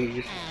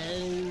eyes.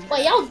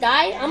 Wait, y'all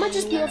die? I'ma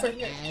just be over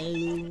here.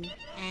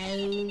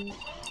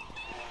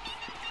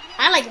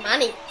 I like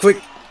money.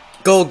 Quick,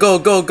 go, go,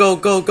 go, go,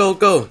 go, go,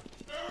 go.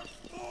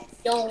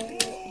 Yo,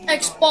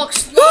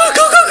 Xbox. Go,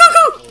 go, go, go,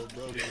 go.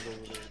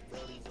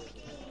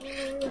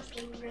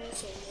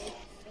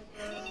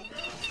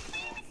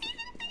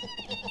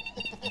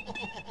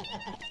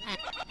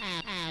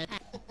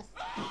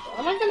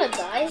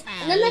 guys?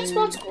 And the next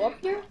spots go up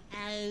here?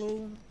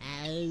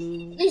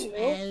 These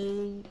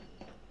new?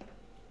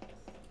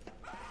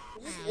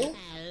 Is this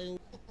new?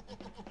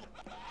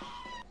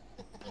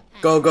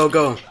 Go, go,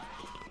 go.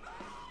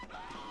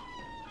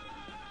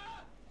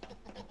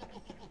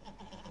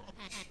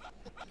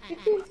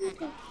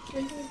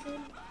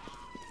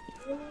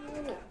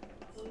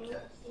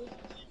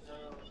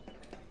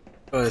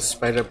 Oh, it's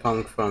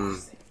Spider-Punk from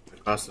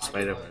Across the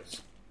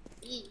Spider-Verse.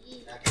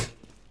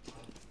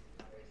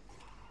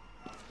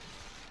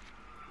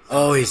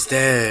 Oh, he's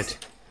dead.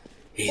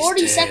 He's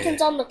 40 dead.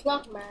 seconds on the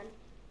clock, man.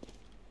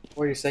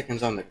 40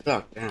 seconds on the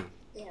clock, damn.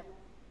 Yeah, man.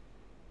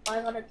 All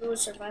I gotta do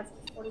is survive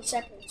for 40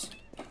 seconds.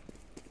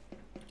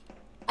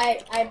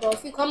 I, bro,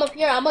 if you come up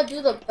here, I'm gonna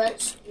do the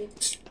best.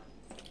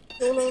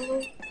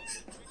 No.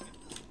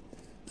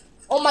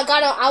 Oh my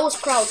god, I was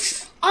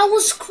crouched. I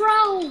was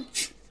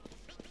crouched,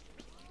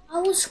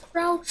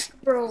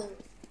 bro.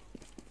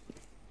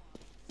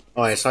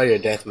 Oh, I saw your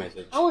death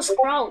message. I was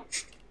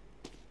crouched.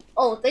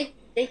 Oh, thank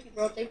you,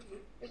 bro. Thank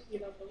you,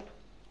 bro.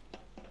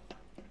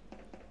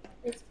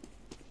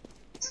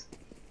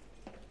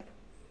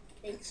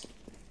 Thanks.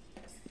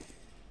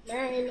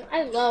 Man,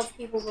 I love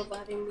people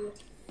reviving me.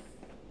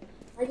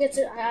 I get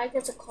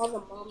to call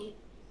them mommy.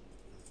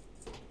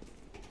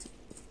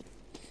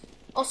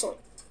 Also,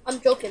 I'm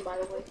joking, by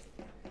the way.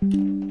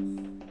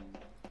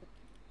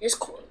 It's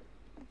cool.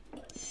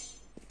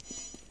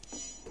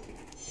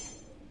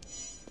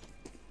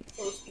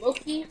 So it's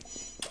Loki,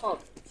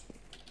 College.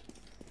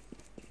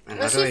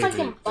 Let's see if I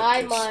can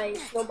buy my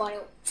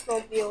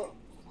snowmobile.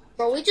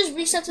 Bro, we just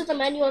reset to the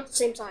menu at the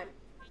same time.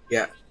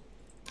 Yeah.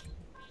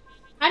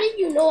 How did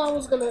you know I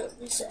was gonna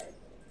reset?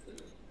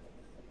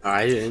 Oh,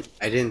 I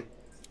didn't.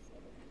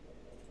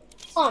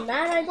 Oh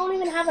man, I don't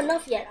even have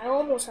enough yet. I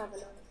almost have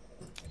enough.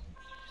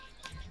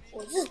 Oh,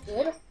 is this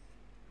good?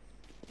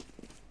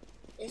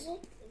 Is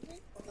it?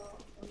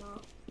 Or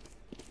not?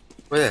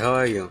 Where the hell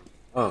are you?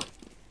 Oh.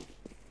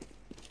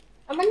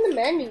 I'm in the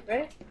menu,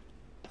 bro.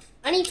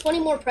 I need 20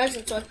 more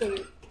presents so I can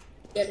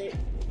get it.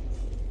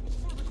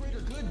 For the greater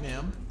good,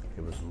 ma'am.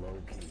 It was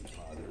low-key,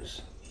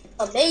 fathers.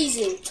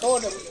 Amazing,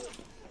 totally.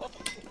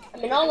 I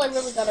mean, all I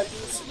really gotta do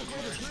is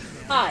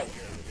hi.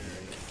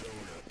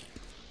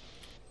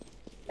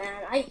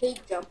 Man, I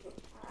hate jumping.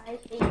 I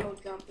hate no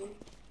jumping.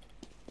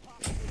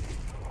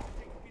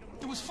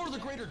 It was for the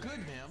greater good,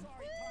 ma'am.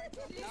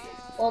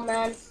 Oh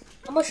man,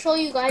 I'm gonna show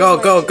you guys. Go,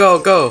 my go, trick. go,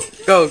 go,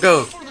 go,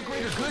 go. For the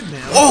greater good,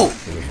 ma'am. Oh!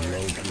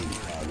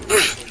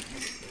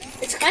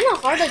 It's kind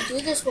of hard to do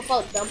this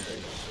without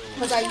jumping,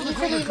 because I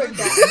usually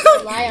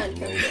rely on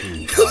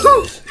jumping.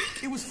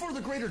 It was for the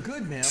greater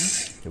good, ma'am.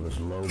 It was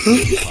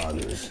low-key,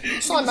 fathers.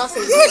 You saw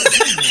nothing.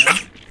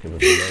 It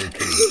was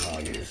low-key,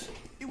 fathers.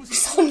 You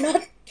saw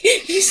nothing.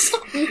 You saw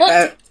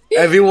nothing.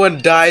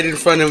 Everyone died in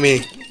front of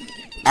me,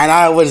 and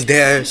I was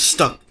there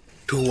stuck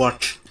to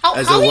watch How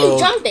as are the you world.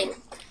 jumping?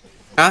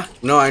 Huh?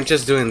 No, I'm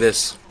just doing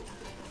this.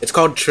 It's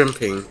called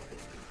trimping.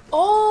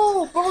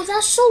 Oh, bro,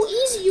 that's so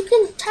easy. You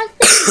can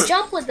technically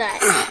jump with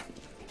that.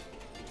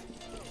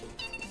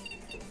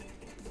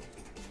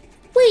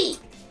 Wait,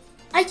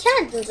 I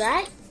can't do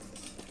that.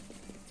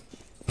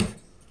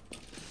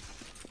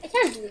 I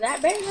can't do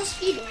that, man. That's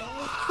speeding.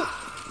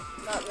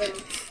 Not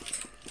really.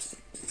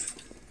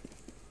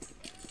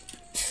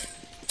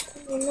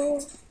 No.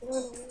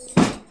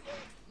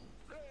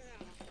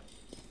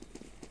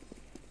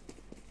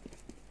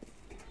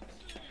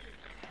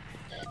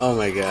 Oh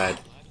my god.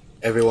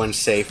 Everyone's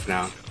safe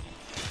now.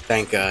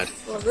 Thank god.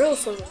 For real.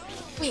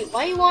 Wait,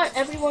 why you want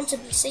everyone to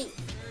be safe?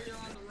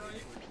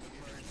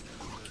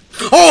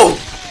 Oh!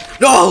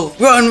 No!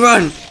 Run,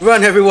 run!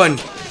 Run, everyone!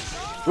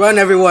 Run,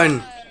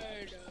 everyone!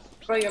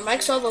 Bro, your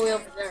mic's all the way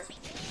over there.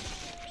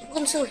 People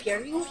can still hear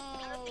you?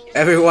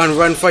 Everyone,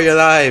 run for your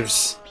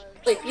lives!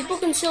 Wait, people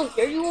can still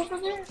hear you over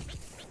there?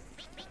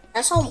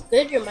 That's how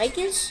good your mic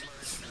is?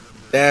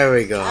 There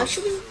we go.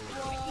 Actually?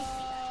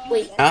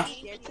 Wait, Huh?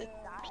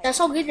 that's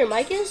how good your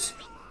mic is?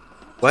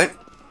 What?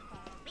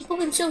 People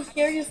can still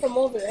hear you from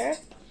over there?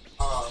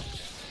 What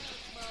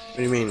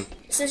do you mean?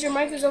 It says your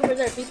mic is over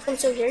there. People can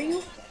still hear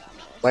you?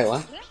 Wait,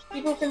 what?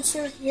 People can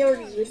still hear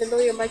you even though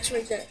your mic's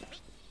right there.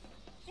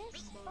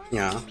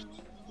 Yeah.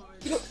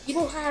 You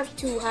don't have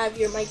to have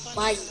your mic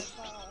by you.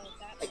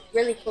 Like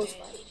really close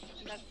by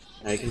you.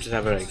 No, you can just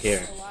have it right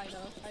here.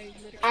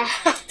 I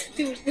have to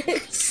do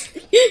this.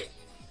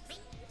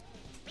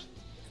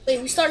 Wait,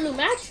 we start a new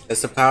match?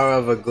 That's the power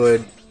of a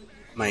good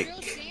mic.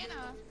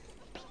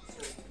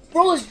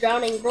 Bro is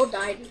drowning. Bro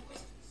died.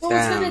 Bro is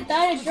Damn. gonna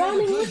die of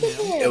drowning. Look at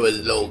him. It was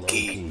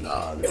low-key.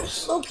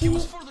 Fathers. Okay.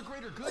 For the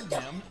greater good,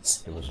 ma'am.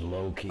 It was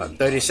low-key.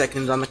 30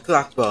 seconds on the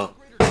clock, bro.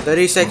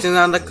 30 seconds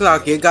on the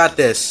clock. You got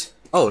this.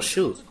 Oh,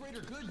 shoot. For the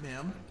greater good,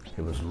 ma'am.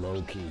 It was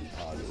low-key,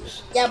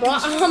 fathers. Yeah, bro,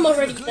 I'm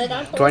already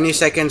dead. 20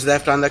 seconds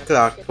left on the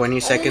clock. 20 I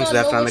do seconds not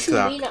left know on the what you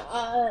clock. mean.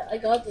 I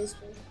got this,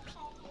 bro.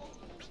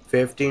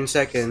 15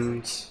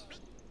 seconds.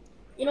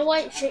 You know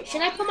what?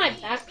 Should I put my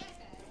back?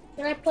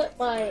 Should I put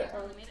my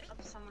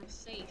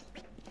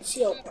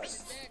seal part?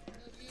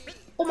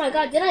 Oh my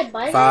god, did I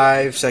buy that?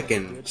 5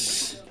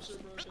 seconds.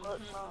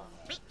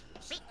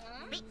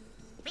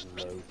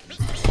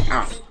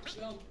 Ow.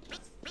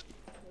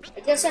 I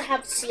guess I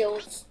have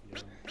seals.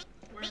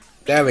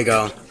 There we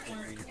go.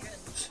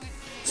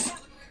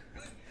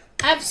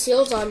 I have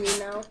seals on me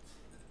now.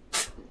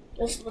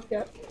 Let's look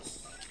at this.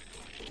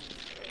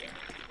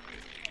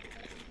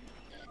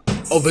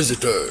 A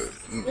visitor.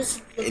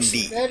 This looks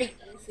Indeed. very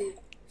goofy.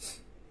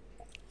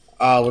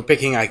 We're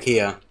picking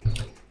IKEA.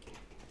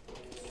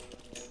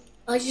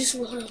 I just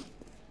wanna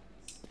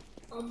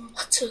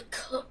to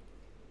cut.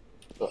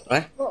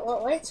 What?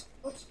 What?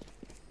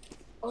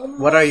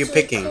 What are you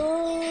picking?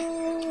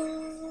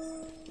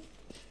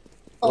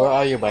 Oh, Where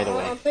are you, by the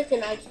way? I'm picking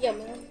IKEA,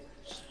 man.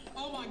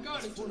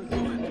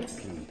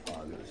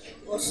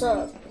 What's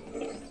up?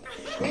 Ooh,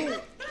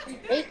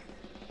 hey.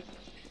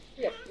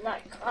 You're a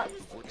black cotton.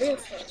 Real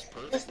fast.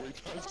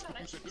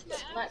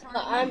 Black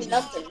cotton. I'm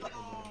nothing.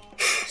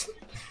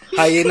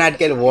 How you not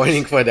get a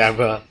warning for that,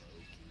 bro?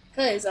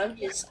 Cause I'm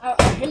him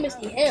is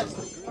the him.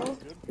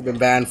 You've been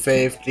banned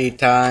 50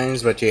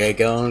 times, but you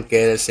don't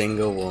get a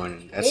single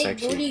warning. That's Big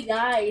actually... booty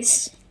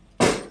guys.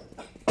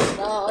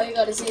 No, all you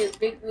gotta see is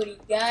big booty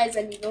guys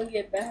and you don't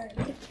get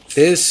banned.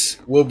 This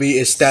will be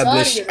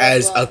established Sorry,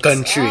 as a Roblox.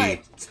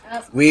 country.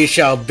 Sorry. We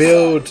shall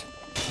build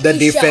the We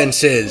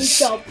defenses.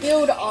 shall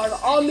build our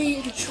army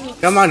and troops.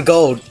 Come on,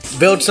 Gold.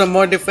 Build some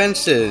more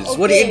defenses.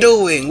 What are you Okay.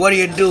 doing? What are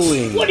you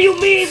doing? What do you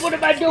mean? What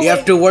am I doing? You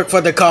have to work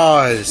for the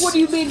cause. What do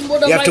you mean?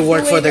 What am You have I to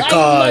work doing? for the I am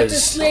not a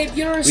cause. slave.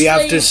 You're a We slave.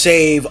 have to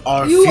save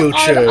our You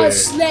future. are a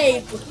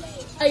slave.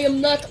 I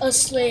am not a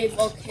slave.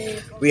 Okay.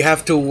 We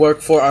have to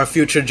work for our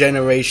future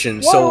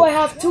generation. Why do I So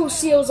have 2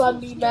 seals on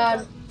me,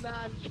 man?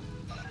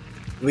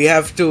 we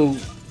have to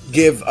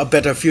give a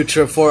better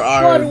future for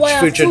Why our do I have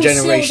future 2 seals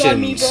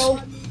on me, generations. bro?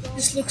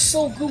 This looks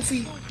so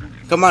goofy.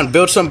 Come on,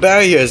 build some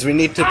barriers. We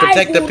need to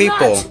protect the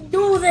people. I will not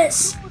do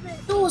this.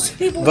 Those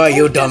people. But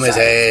you don't dumb as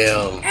deserve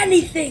hell.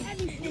 Anything.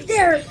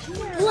 They're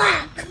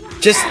black.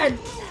 Just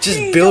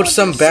They build don't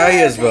some deserve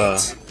barriers, bro.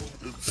 it.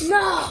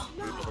 No.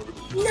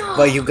 No.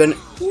 But you gonna...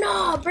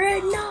 No, bro.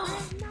 No.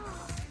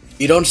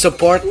 You don't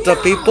support the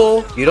No.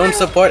 people? You don't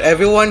support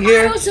everyone I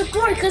here? don't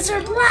support because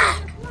they're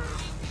black.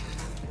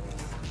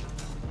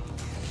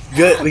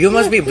 Good. You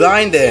must be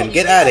blind then.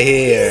 Get out of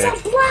here. He's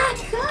a black.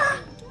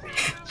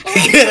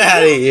 Huh? Get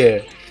out of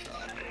here.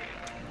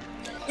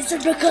 Is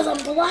it because I'm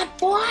black,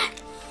 boy?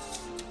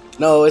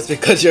 No, it's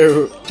because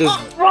you're just...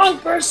 Oh, wrong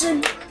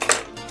person.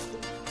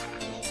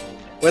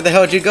 Where the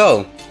hell did you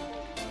go?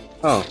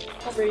 Oh.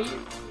 Over here.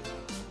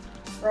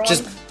 Wrong.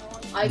 Just...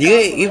 I Do you got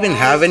the even wrong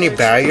have any person.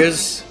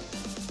 barriers?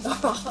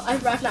 I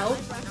ran out.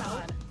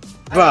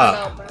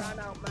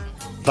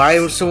 Bruh.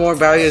 Buy some more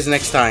barriers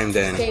next time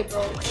then. Okay,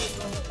 bro.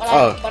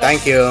 Oh,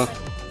 thank you.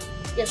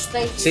 Yes,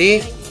 thank you. See?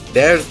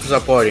 They're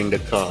supporting the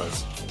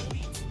cause.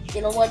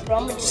 You know what, bro?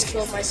 I'm gonna just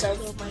kill myself.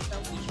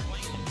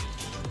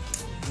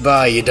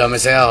 Bruh, you dumb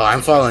as hell.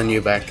 I'm following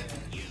you back.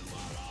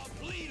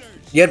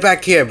 Get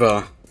back here,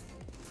 bro.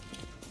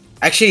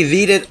 Actually,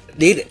 lead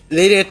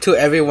it to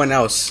everyone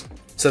else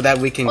so that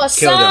we can What's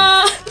kill them.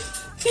 up?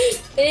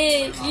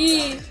 Hey,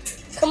 yeah.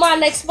 Come on,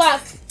 next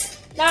spot.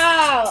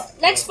 Nah,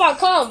 next spot,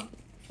 come.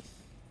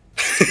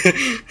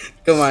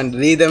 Come on,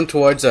 lead them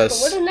towards So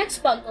us. where the next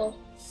spot go?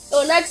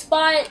 So next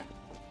spot,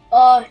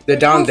 They're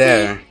down goofy.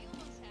 there.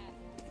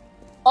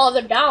 Oh,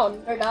 they're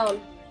down. They're down.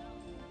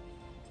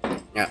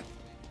 Yeah.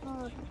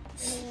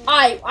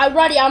 I'm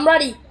ready. I'm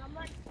ready.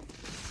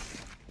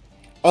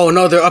 Oh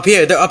no, they're up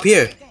here. They're up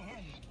here.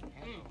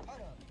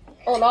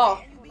 Oh no.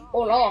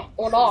 Oh no.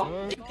 Oh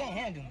no.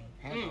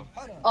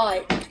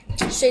 Alright.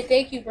 Say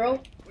thank you, bro.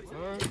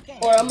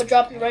 Or I'm gonna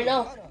drop you right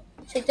now.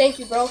 Say thank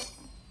you, bro.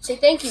 Say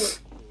thank you.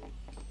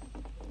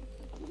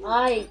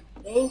 Alright.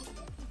 Thank you.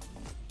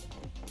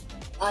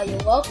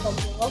 You're welcome.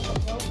 You're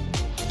welcome, bro.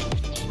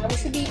 We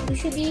should be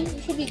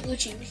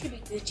Gucci. We should be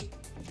Gucci.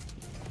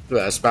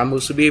 Spam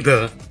musuh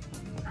bro.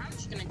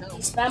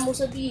 Spam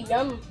will be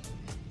yum.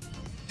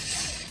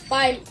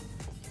 Fine.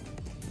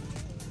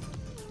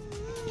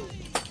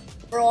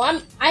 Bro,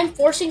 I'm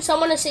forcing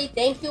someone to say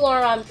thank you or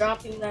I'm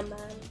dropping them,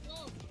 man.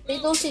 If they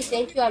don't say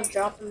thank you, I'm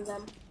dropping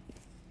them.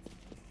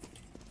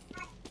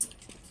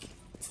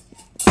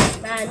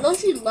 Man,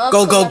 don't you love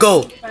Go, go,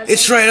 go. collecting presents?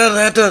 It's right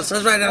at us.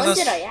 It's right at When us.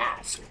 did I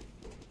ask?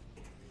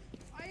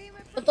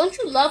 But don't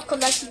you love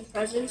collecting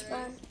presents,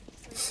 man?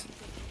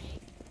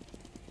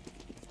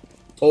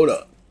 Hold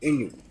up. In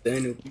you,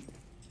 Daniel.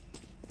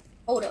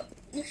 Hold up.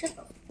 You shut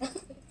up.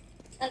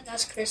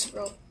 That's Chris,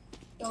 bro.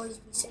 You always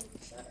be saying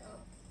shut up.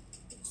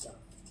 So,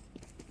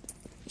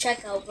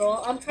 check out,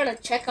 bro. I'm trying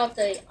to check out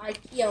the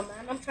IKEA,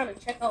 man. I'm trying to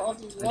check out all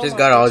these Walmart. I just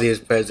got all pictures.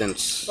 these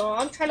presents. Bro,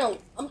 I'm trying to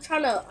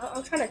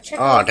check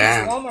Oh, out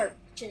damn. these Walmart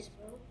pictures,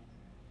 bro.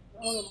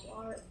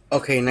 Walmart.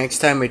 Okay, next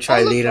time we try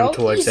Oh, look, lead them bro,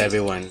 towards easy.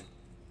 everyone.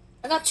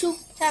 I got 2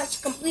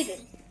 tasks completed.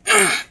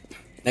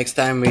 Next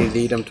time we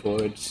lead them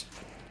towards.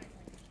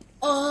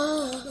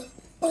 Oh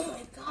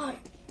my God!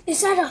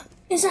 Is that a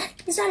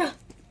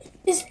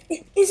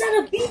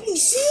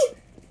BBC?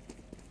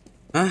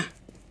 Huh?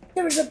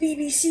 There was a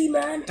BBC,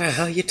 man. What the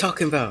hell are you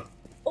talking about?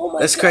 Oh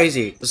my That's God.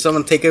 crazy.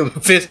 Someone's taking a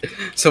piss.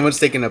 Someone's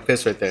taking a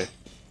piss right there.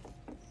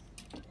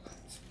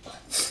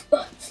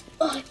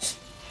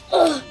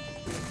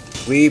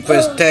 We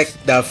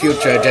protect the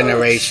future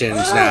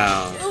generations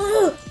now.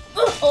 Oh,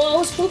 I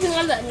was pooping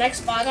on that next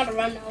spot. I gotta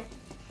run now.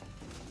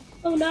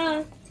 Oh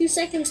nah. 2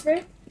 seconds,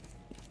 bro.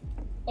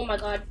 Oh my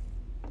god.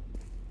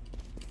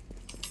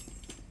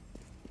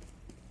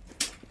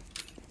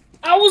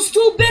 I was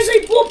too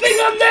busy pooping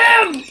on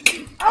them!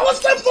 I was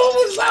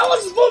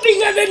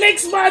pooping on the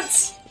next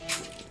spots!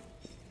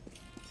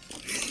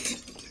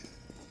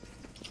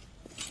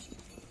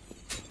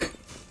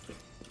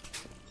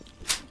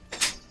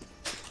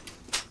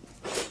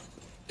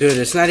 Dude,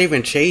 it's not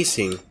even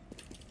chasing.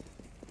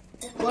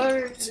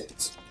 Where is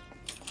it?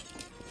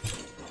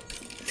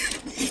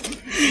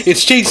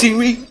 It's chasing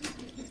me.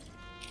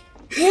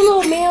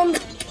 Hello, man.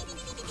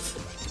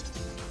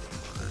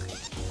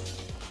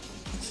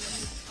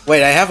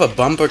 Wait, I have a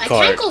bumper I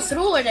card. can't go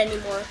through it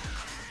anymore.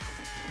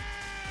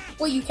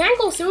 Well, you can't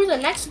go through the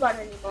next one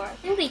anymore. I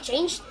think they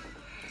changed it.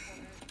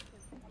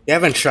 You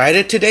haven't tried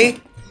it today?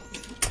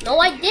 No,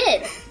 I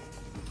did.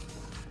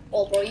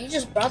 Oh, bro, you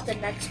just brought the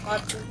next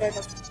spot to there.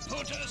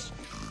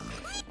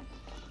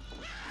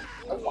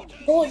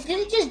 Oh, did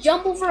it just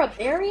jump over a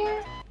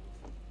barrier?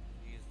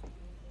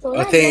 So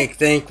I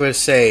think we're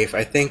safe.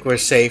 I think we're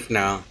safe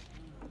now.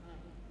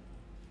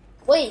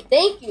 Wait,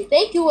 thank you.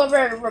 Thank you,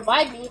 whoever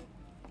revived me.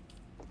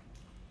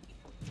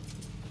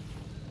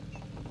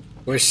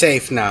 We're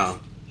safe now.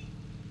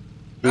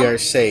 We are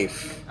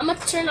safe. I'm gonna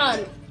turn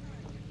on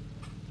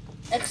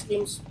X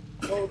Games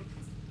mode.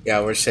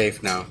 Yeah, we're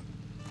safe now.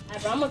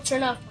 Alright, bro, I'm gonna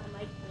turn off my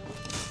mic,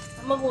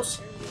 man. I'm gonna go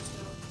serious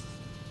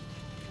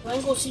now. You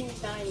ain't gonna see me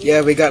dying.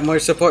 Yeah, we got more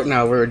support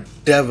now. We're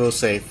devil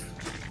safe.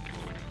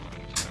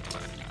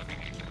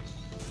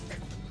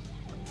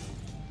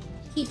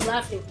 Keep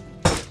laughing.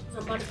 I'm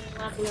about to be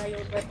laughing at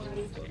your breath when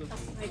you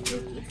I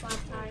do keep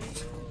 5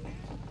 times.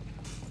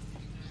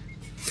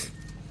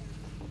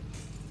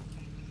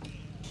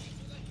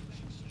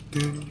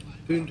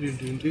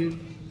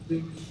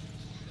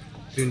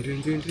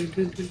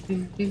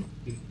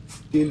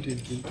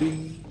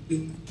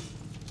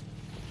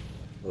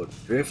 Oh,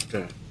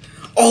 drifter.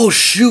 Oh,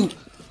 shoot.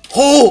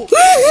 Oh.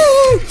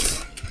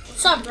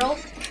 What's up, bro?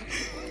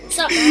 What's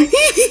up, man?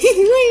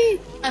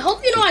 I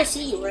hope you know I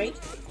see you, right?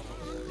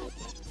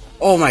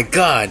 Oh my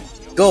god.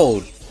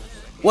 Gold.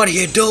 What are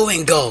you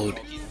doing, Gold?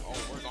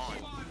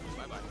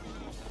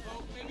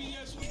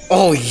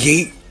 Oh,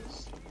 yeet.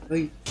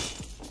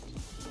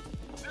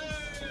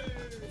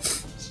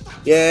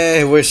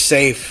 Yeah, we're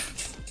safe.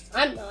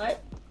 I'm not.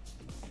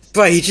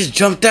 Bro, he just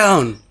jumped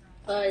down.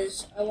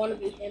 Because I want to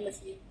be him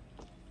with you.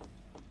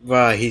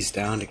 Bro, he's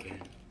down again.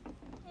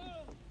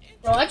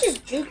 Bro, I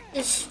just juked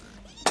this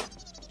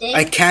thing.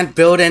 I can't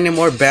build any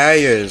more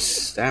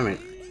barriers. Damn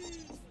it.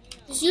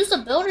 Just use the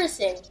builder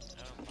thing.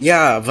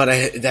 Yeah,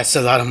 but that's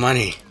a lot of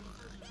money.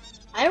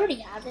 I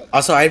already have it.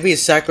 Also, I'd be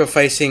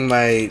sacrificing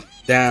my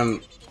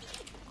damn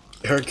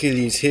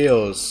Hercules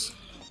heels.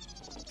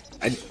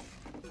 I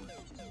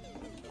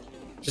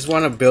just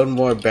want to build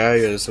more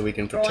barriers so we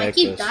can Bro, protect I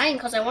keep us. dying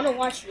because I want to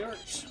watch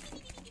yours.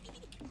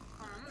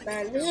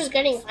 Man, this is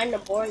getting kind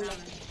of boring now.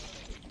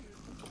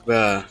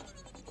 Bruh.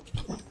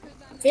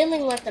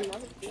 Feeling like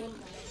another game.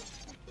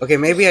 Okay,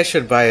 maybe I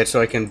should buy it so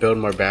I can build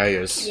more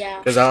barriers. Yeah.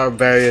 Because our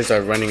barriers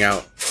are running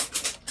out.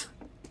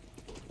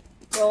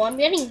 Bro, I'm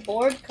getting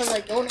bored because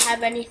I don't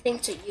have anything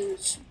to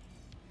use.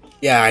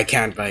 Yeah, I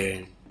can't buy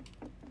it.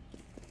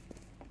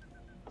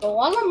 Bro,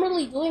 all I'm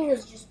really doing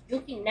is just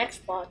juking next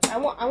spots. I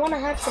want to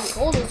have some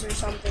goalies or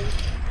something.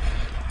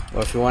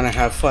 Well, if you want to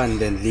have fun,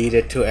 then lead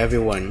it to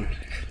everyone.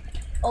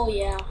 Oh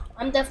yeah,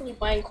 I'm definitely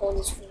buying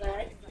colas for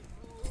that.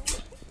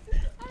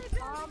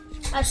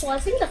 So I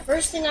think the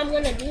first thing I'm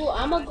gonna do,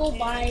 I'm gonna go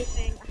buy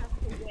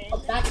a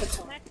back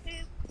guitar.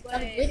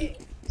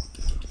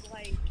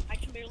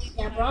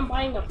 Yeah, bro, I'm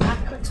buying a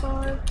back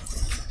guitar.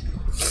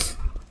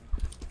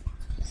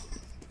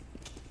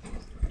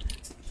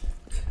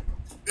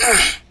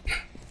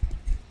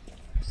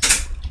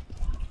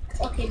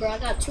 Okay, bro, I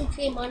got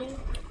 2K money.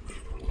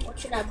 What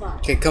should I buy?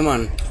 Okay, come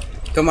on.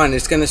 Come on,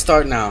 it's gonna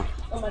start now.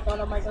 Oh my god,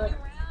 oh my god.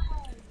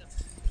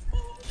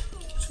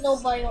 Snow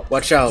bio.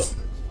 Watch out.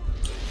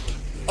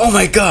 Oh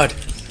my god!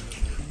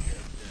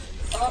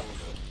 Oh.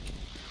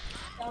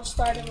 Y'all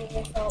started me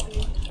without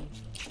me.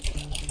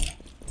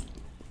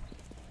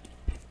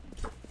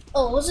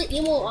 Oh, it was an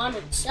emo on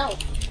itself.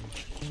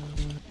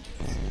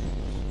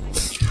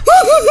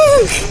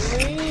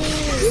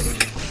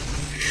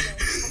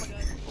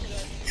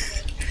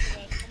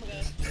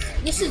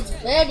 This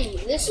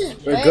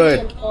is We're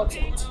good.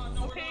 Important.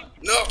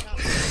 No!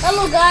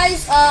 Hello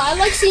guys, I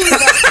like seeing you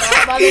guys,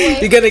 by the way.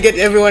 You're gonna get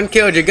everyone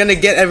killed. You're gonna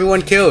get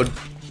everyone killed.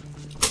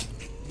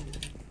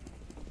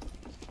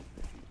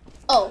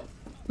 Oh.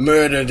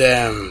 Murder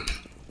them.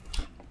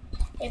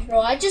 Hey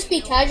bro, I just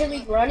be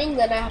casually running,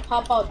 then I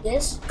pop out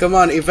this. Come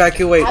on,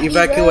 evacuate, Happy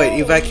evacuate, road.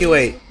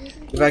 evacuate.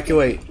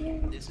 Evacuate.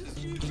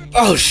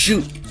 Oh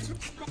shoot!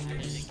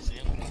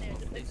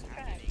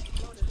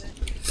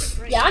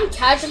 Yeah, I'm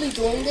casually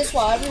doing this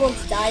while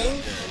everyone's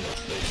dying.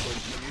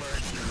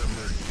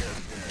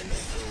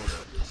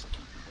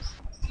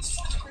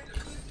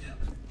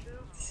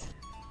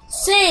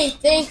 Say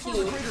thank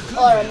you,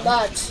 or I'm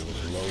not.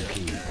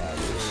 Low-key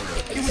poggers.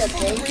 He said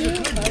thank you?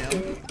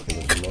 Okay. It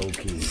was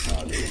low-key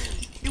poggers.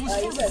 He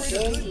said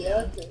thank you,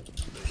 okay.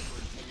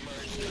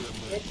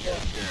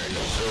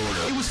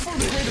 It was for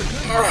the greater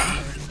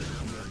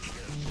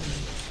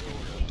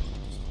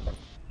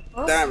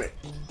good. Damn it.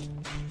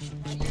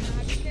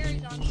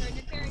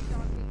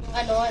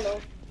 I know.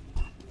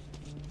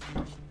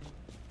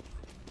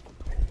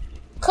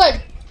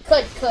 Could.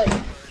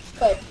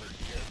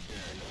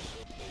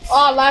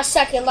 Oh, last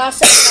second. I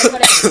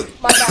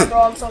couldn't. My bad,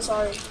 bro. I'm so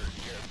sorry.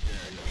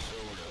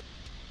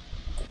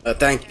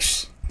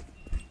 Thanks.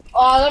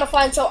 I gotta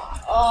find a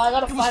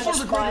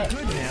spot.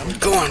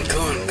 Go on.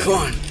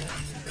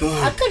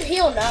 I could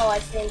heal now, I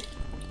think.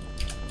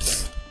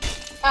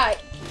 Alright,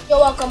 you're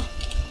welcome.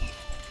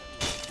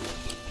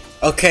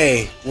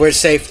 Okay, we're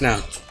safe now.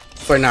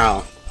 For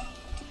now.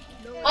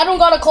 I don't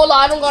got a cola.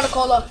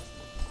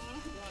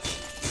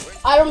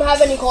 I don't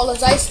have any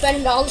colas. I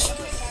spend all.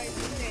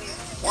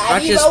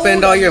 Not just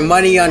spend all your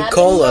money on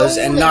colas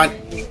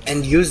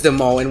and use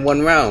them all in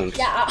one round.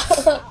 Yeah,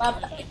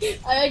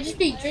 I just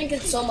be drinking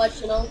so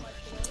much, you know.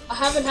 I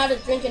haven't had a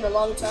drink in a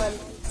long time.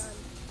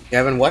 You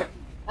haven't what?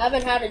 I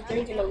haven't had a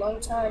drink in a long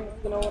time,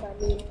 if you know what I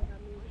mean.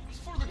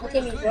 Look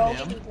at me, bro.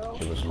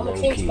 It was I'm a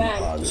king's low-key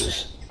man.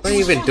 poggers. What are you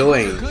even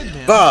doing?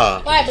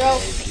 Bah! Bye, bro.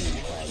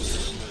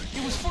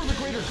 It was for the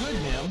greater good,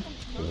 ma'am.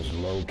 It was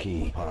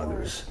low-key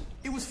poggers.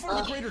 It was for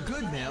the greater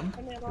good, ma'am.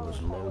 It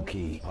was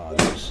low-key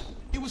poggers.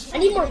 It was for I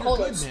need the more greater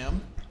colas. good,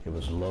 ma'am. It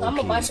was I'm gonna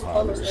low-key buy some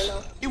colas right poggers.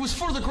 now. It was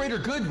for the greater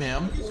good,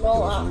 ma'am.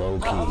 No, I'm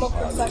a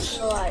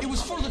professional. It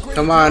was for the greater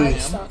Come good, on,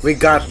 ma'am. we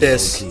got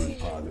this. Low-key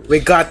poggers. We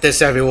got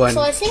this, everyone.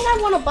 So I think I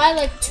want to buy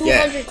like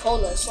 200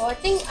 colas. So I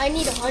think I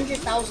need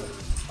 100,000.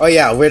 Oh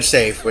yeah, we're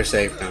safe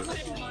now.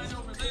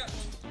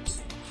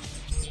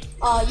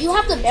 You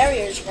have the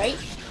barriers, right?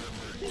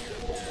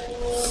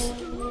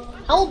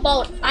 How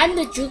about I'm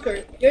the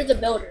juker, you're the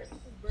builder?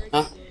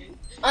 Huh?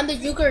 I'm the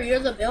juker, you're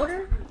the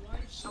builder?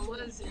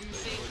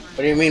 What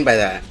do you mean by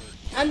that?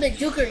 I'm the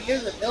juker, you're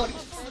the builder.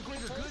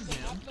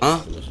 Huh?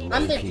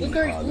 I'm the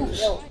juker, you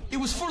build. It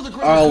was for the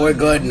greater Oh, we're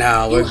good, good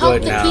now. You We're help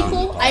good the now.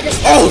 people, I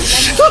just Oh!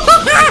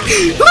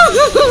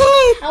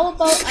 How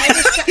about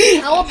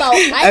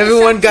I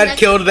Everyone distract the got next-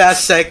 killed that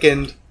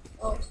second.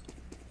 Oh.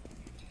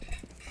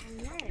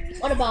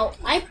 What about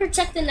I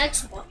protect the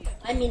next one?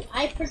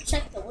 I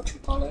protect the what you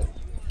call it?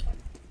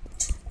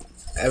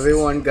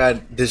 Everyone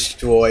got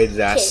destroyed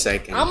that Okay,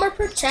 second. I'ma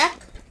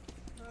protect.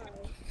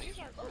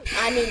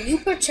 You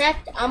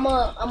protect.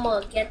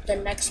 I'ma get the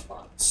next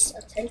bot's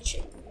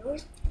attention. You know?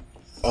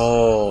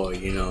 Oh,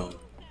 you know.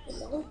 You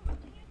know?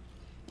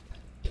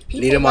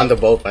 Lead him on the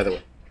boat, by the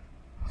way.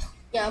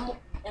 Yeah,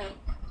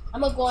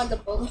 I'm gonna go on the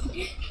boat.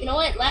 You know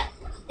what?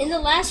 In the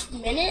last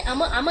minute, I'm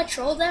gonna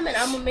troll them and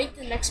I'm gonna make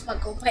the next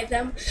bot go by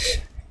them.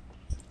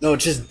 No,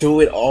 just do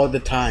it all the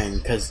time,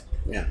 cause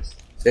yeah,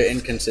 they're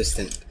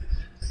inconsistent.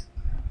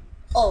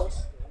 Oh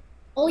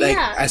Like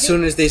yeah. as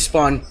soon as they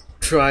spawn,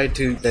 try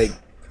to like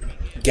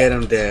get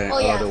them there Oh,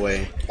 all yeah. the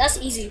way. That's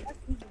easy.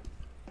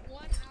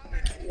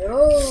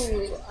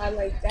 Yo, I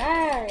like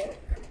that.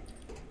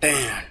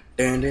 Damn.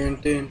 Dun, dun,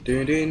 dun,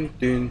 dun, dun,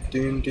 dun,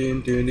 dun,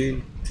 dun, dun,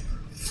 dun.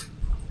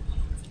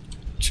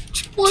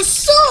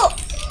 What's up?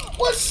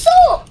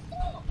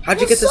 How'd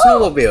you get the What's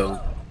up?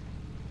 snowmobile?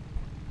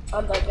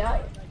 I'm the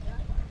guy.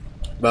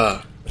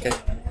 Bah. Okay.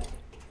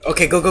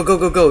 Okay,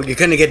 go. You're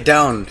gonna get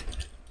downed.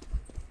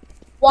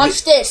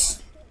 Watch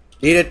this.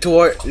 Lead it Come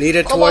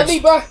on towards. me,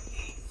 bro.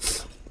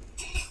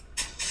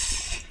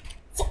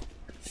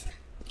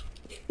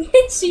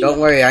 See, Don't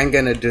worry, I'm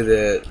gonna do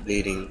the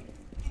leading.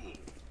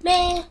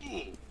 man.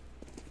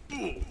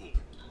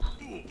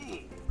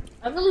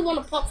 I really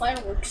want to pop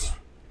fireworks.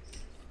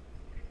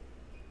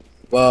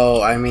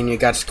 Well, I mean, you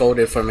got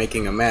scolded for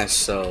making a mess,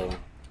 so.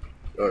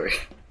 Or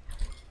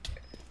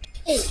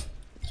Hey,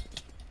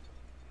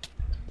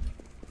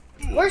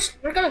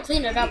 we're gonna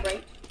clean it up,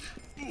 right?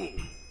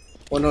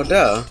 well, no,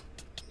 duh.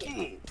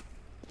 You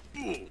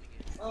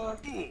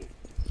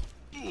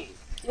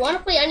wanna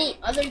play any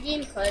other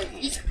game? Cause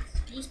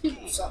these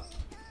people suck.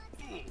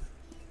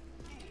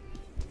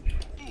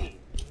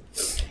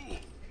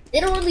 They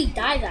don't really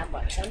die that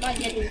much. I'm not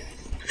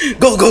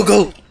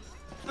Go!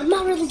 I'm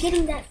not really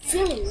getting that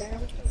feeling,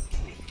 man.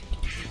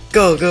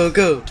 Go!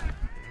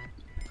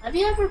 Have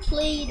you ever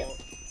played?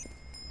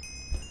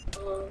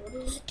 What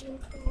is it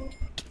called?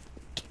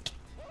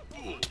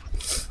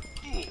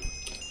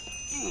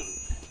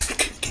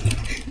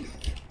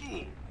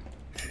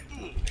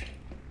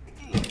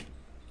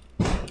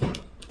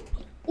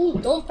 Ooh,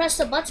 don't press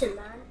the button,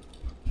 man.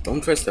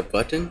 Don't press the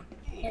button.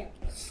 Yeah.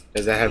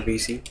 Does that have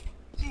BC?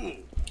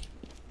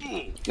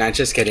 Nah,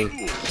 just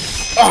kidding.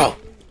 Oh!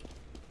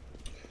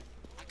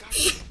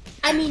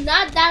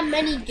 Not that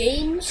many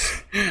games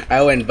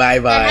I went that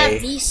have bye.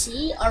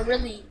 VC are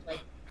really like.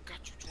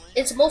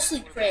 It's mostly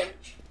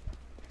cringe.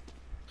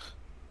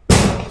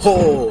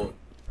 Oh!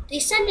 They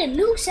send a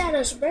nukes at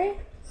us, bruh.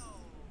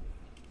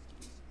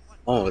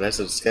 Oh, that's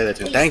a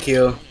skeleton. Thank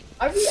you.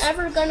 Are we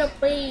ever gonna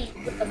play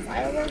with the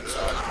fireworks?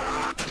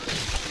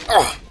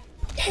 Oh.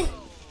 Dang.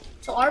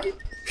 So are we?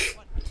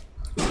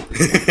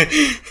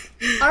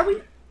 Are we?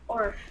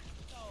 Or?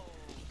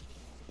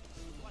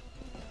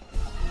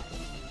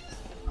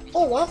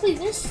 Oh, wanna play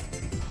this?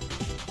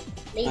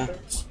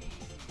 Neighbors.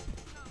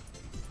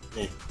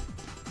 Yeah.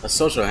 A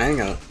social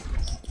hangout.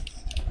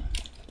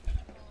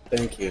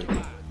 Thank you.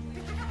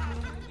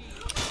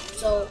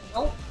 So,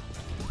 no?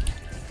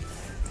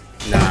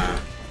 Nah.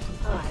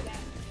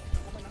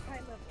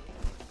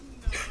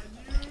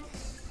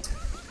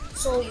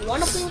 So, you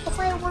wanna play with the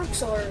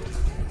fireworks or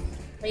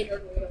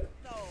later?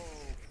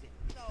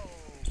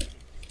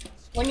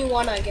 When you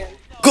wanna again?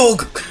 Go!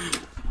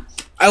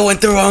 I went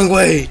the wrong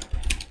way!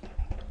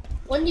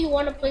 When do you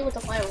wanna play with the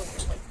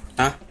fireworks?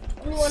 Huh?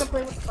 When do you wanna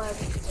play with the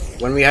fireworks?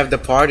 When we have the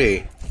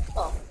party.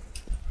 Oh.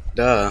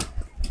 Duh.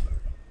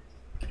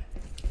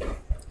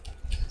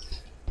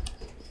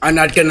 I'm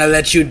not gonna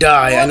let you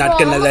die. I'm not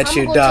gonna let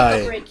you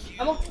die.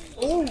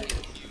 Oh,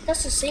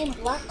 that's the same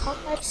black cock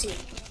I've seen.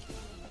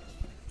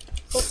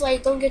 Hopefully I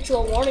don't get you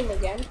a warning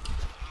again.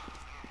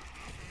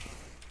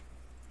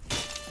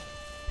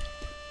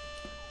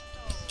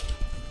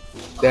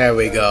 There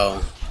we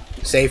go.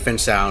 Safe and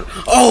sound.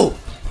 Oh!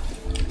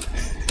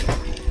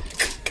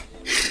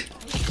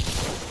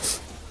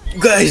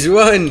 Guys,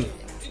 run!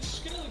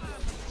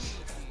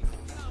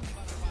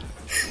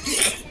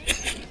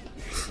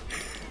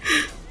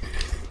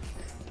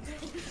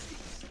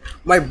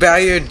 My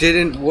barrier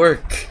didn't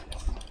work.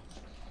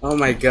 Oh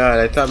my god,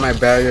 I thought my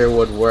barrier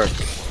would work.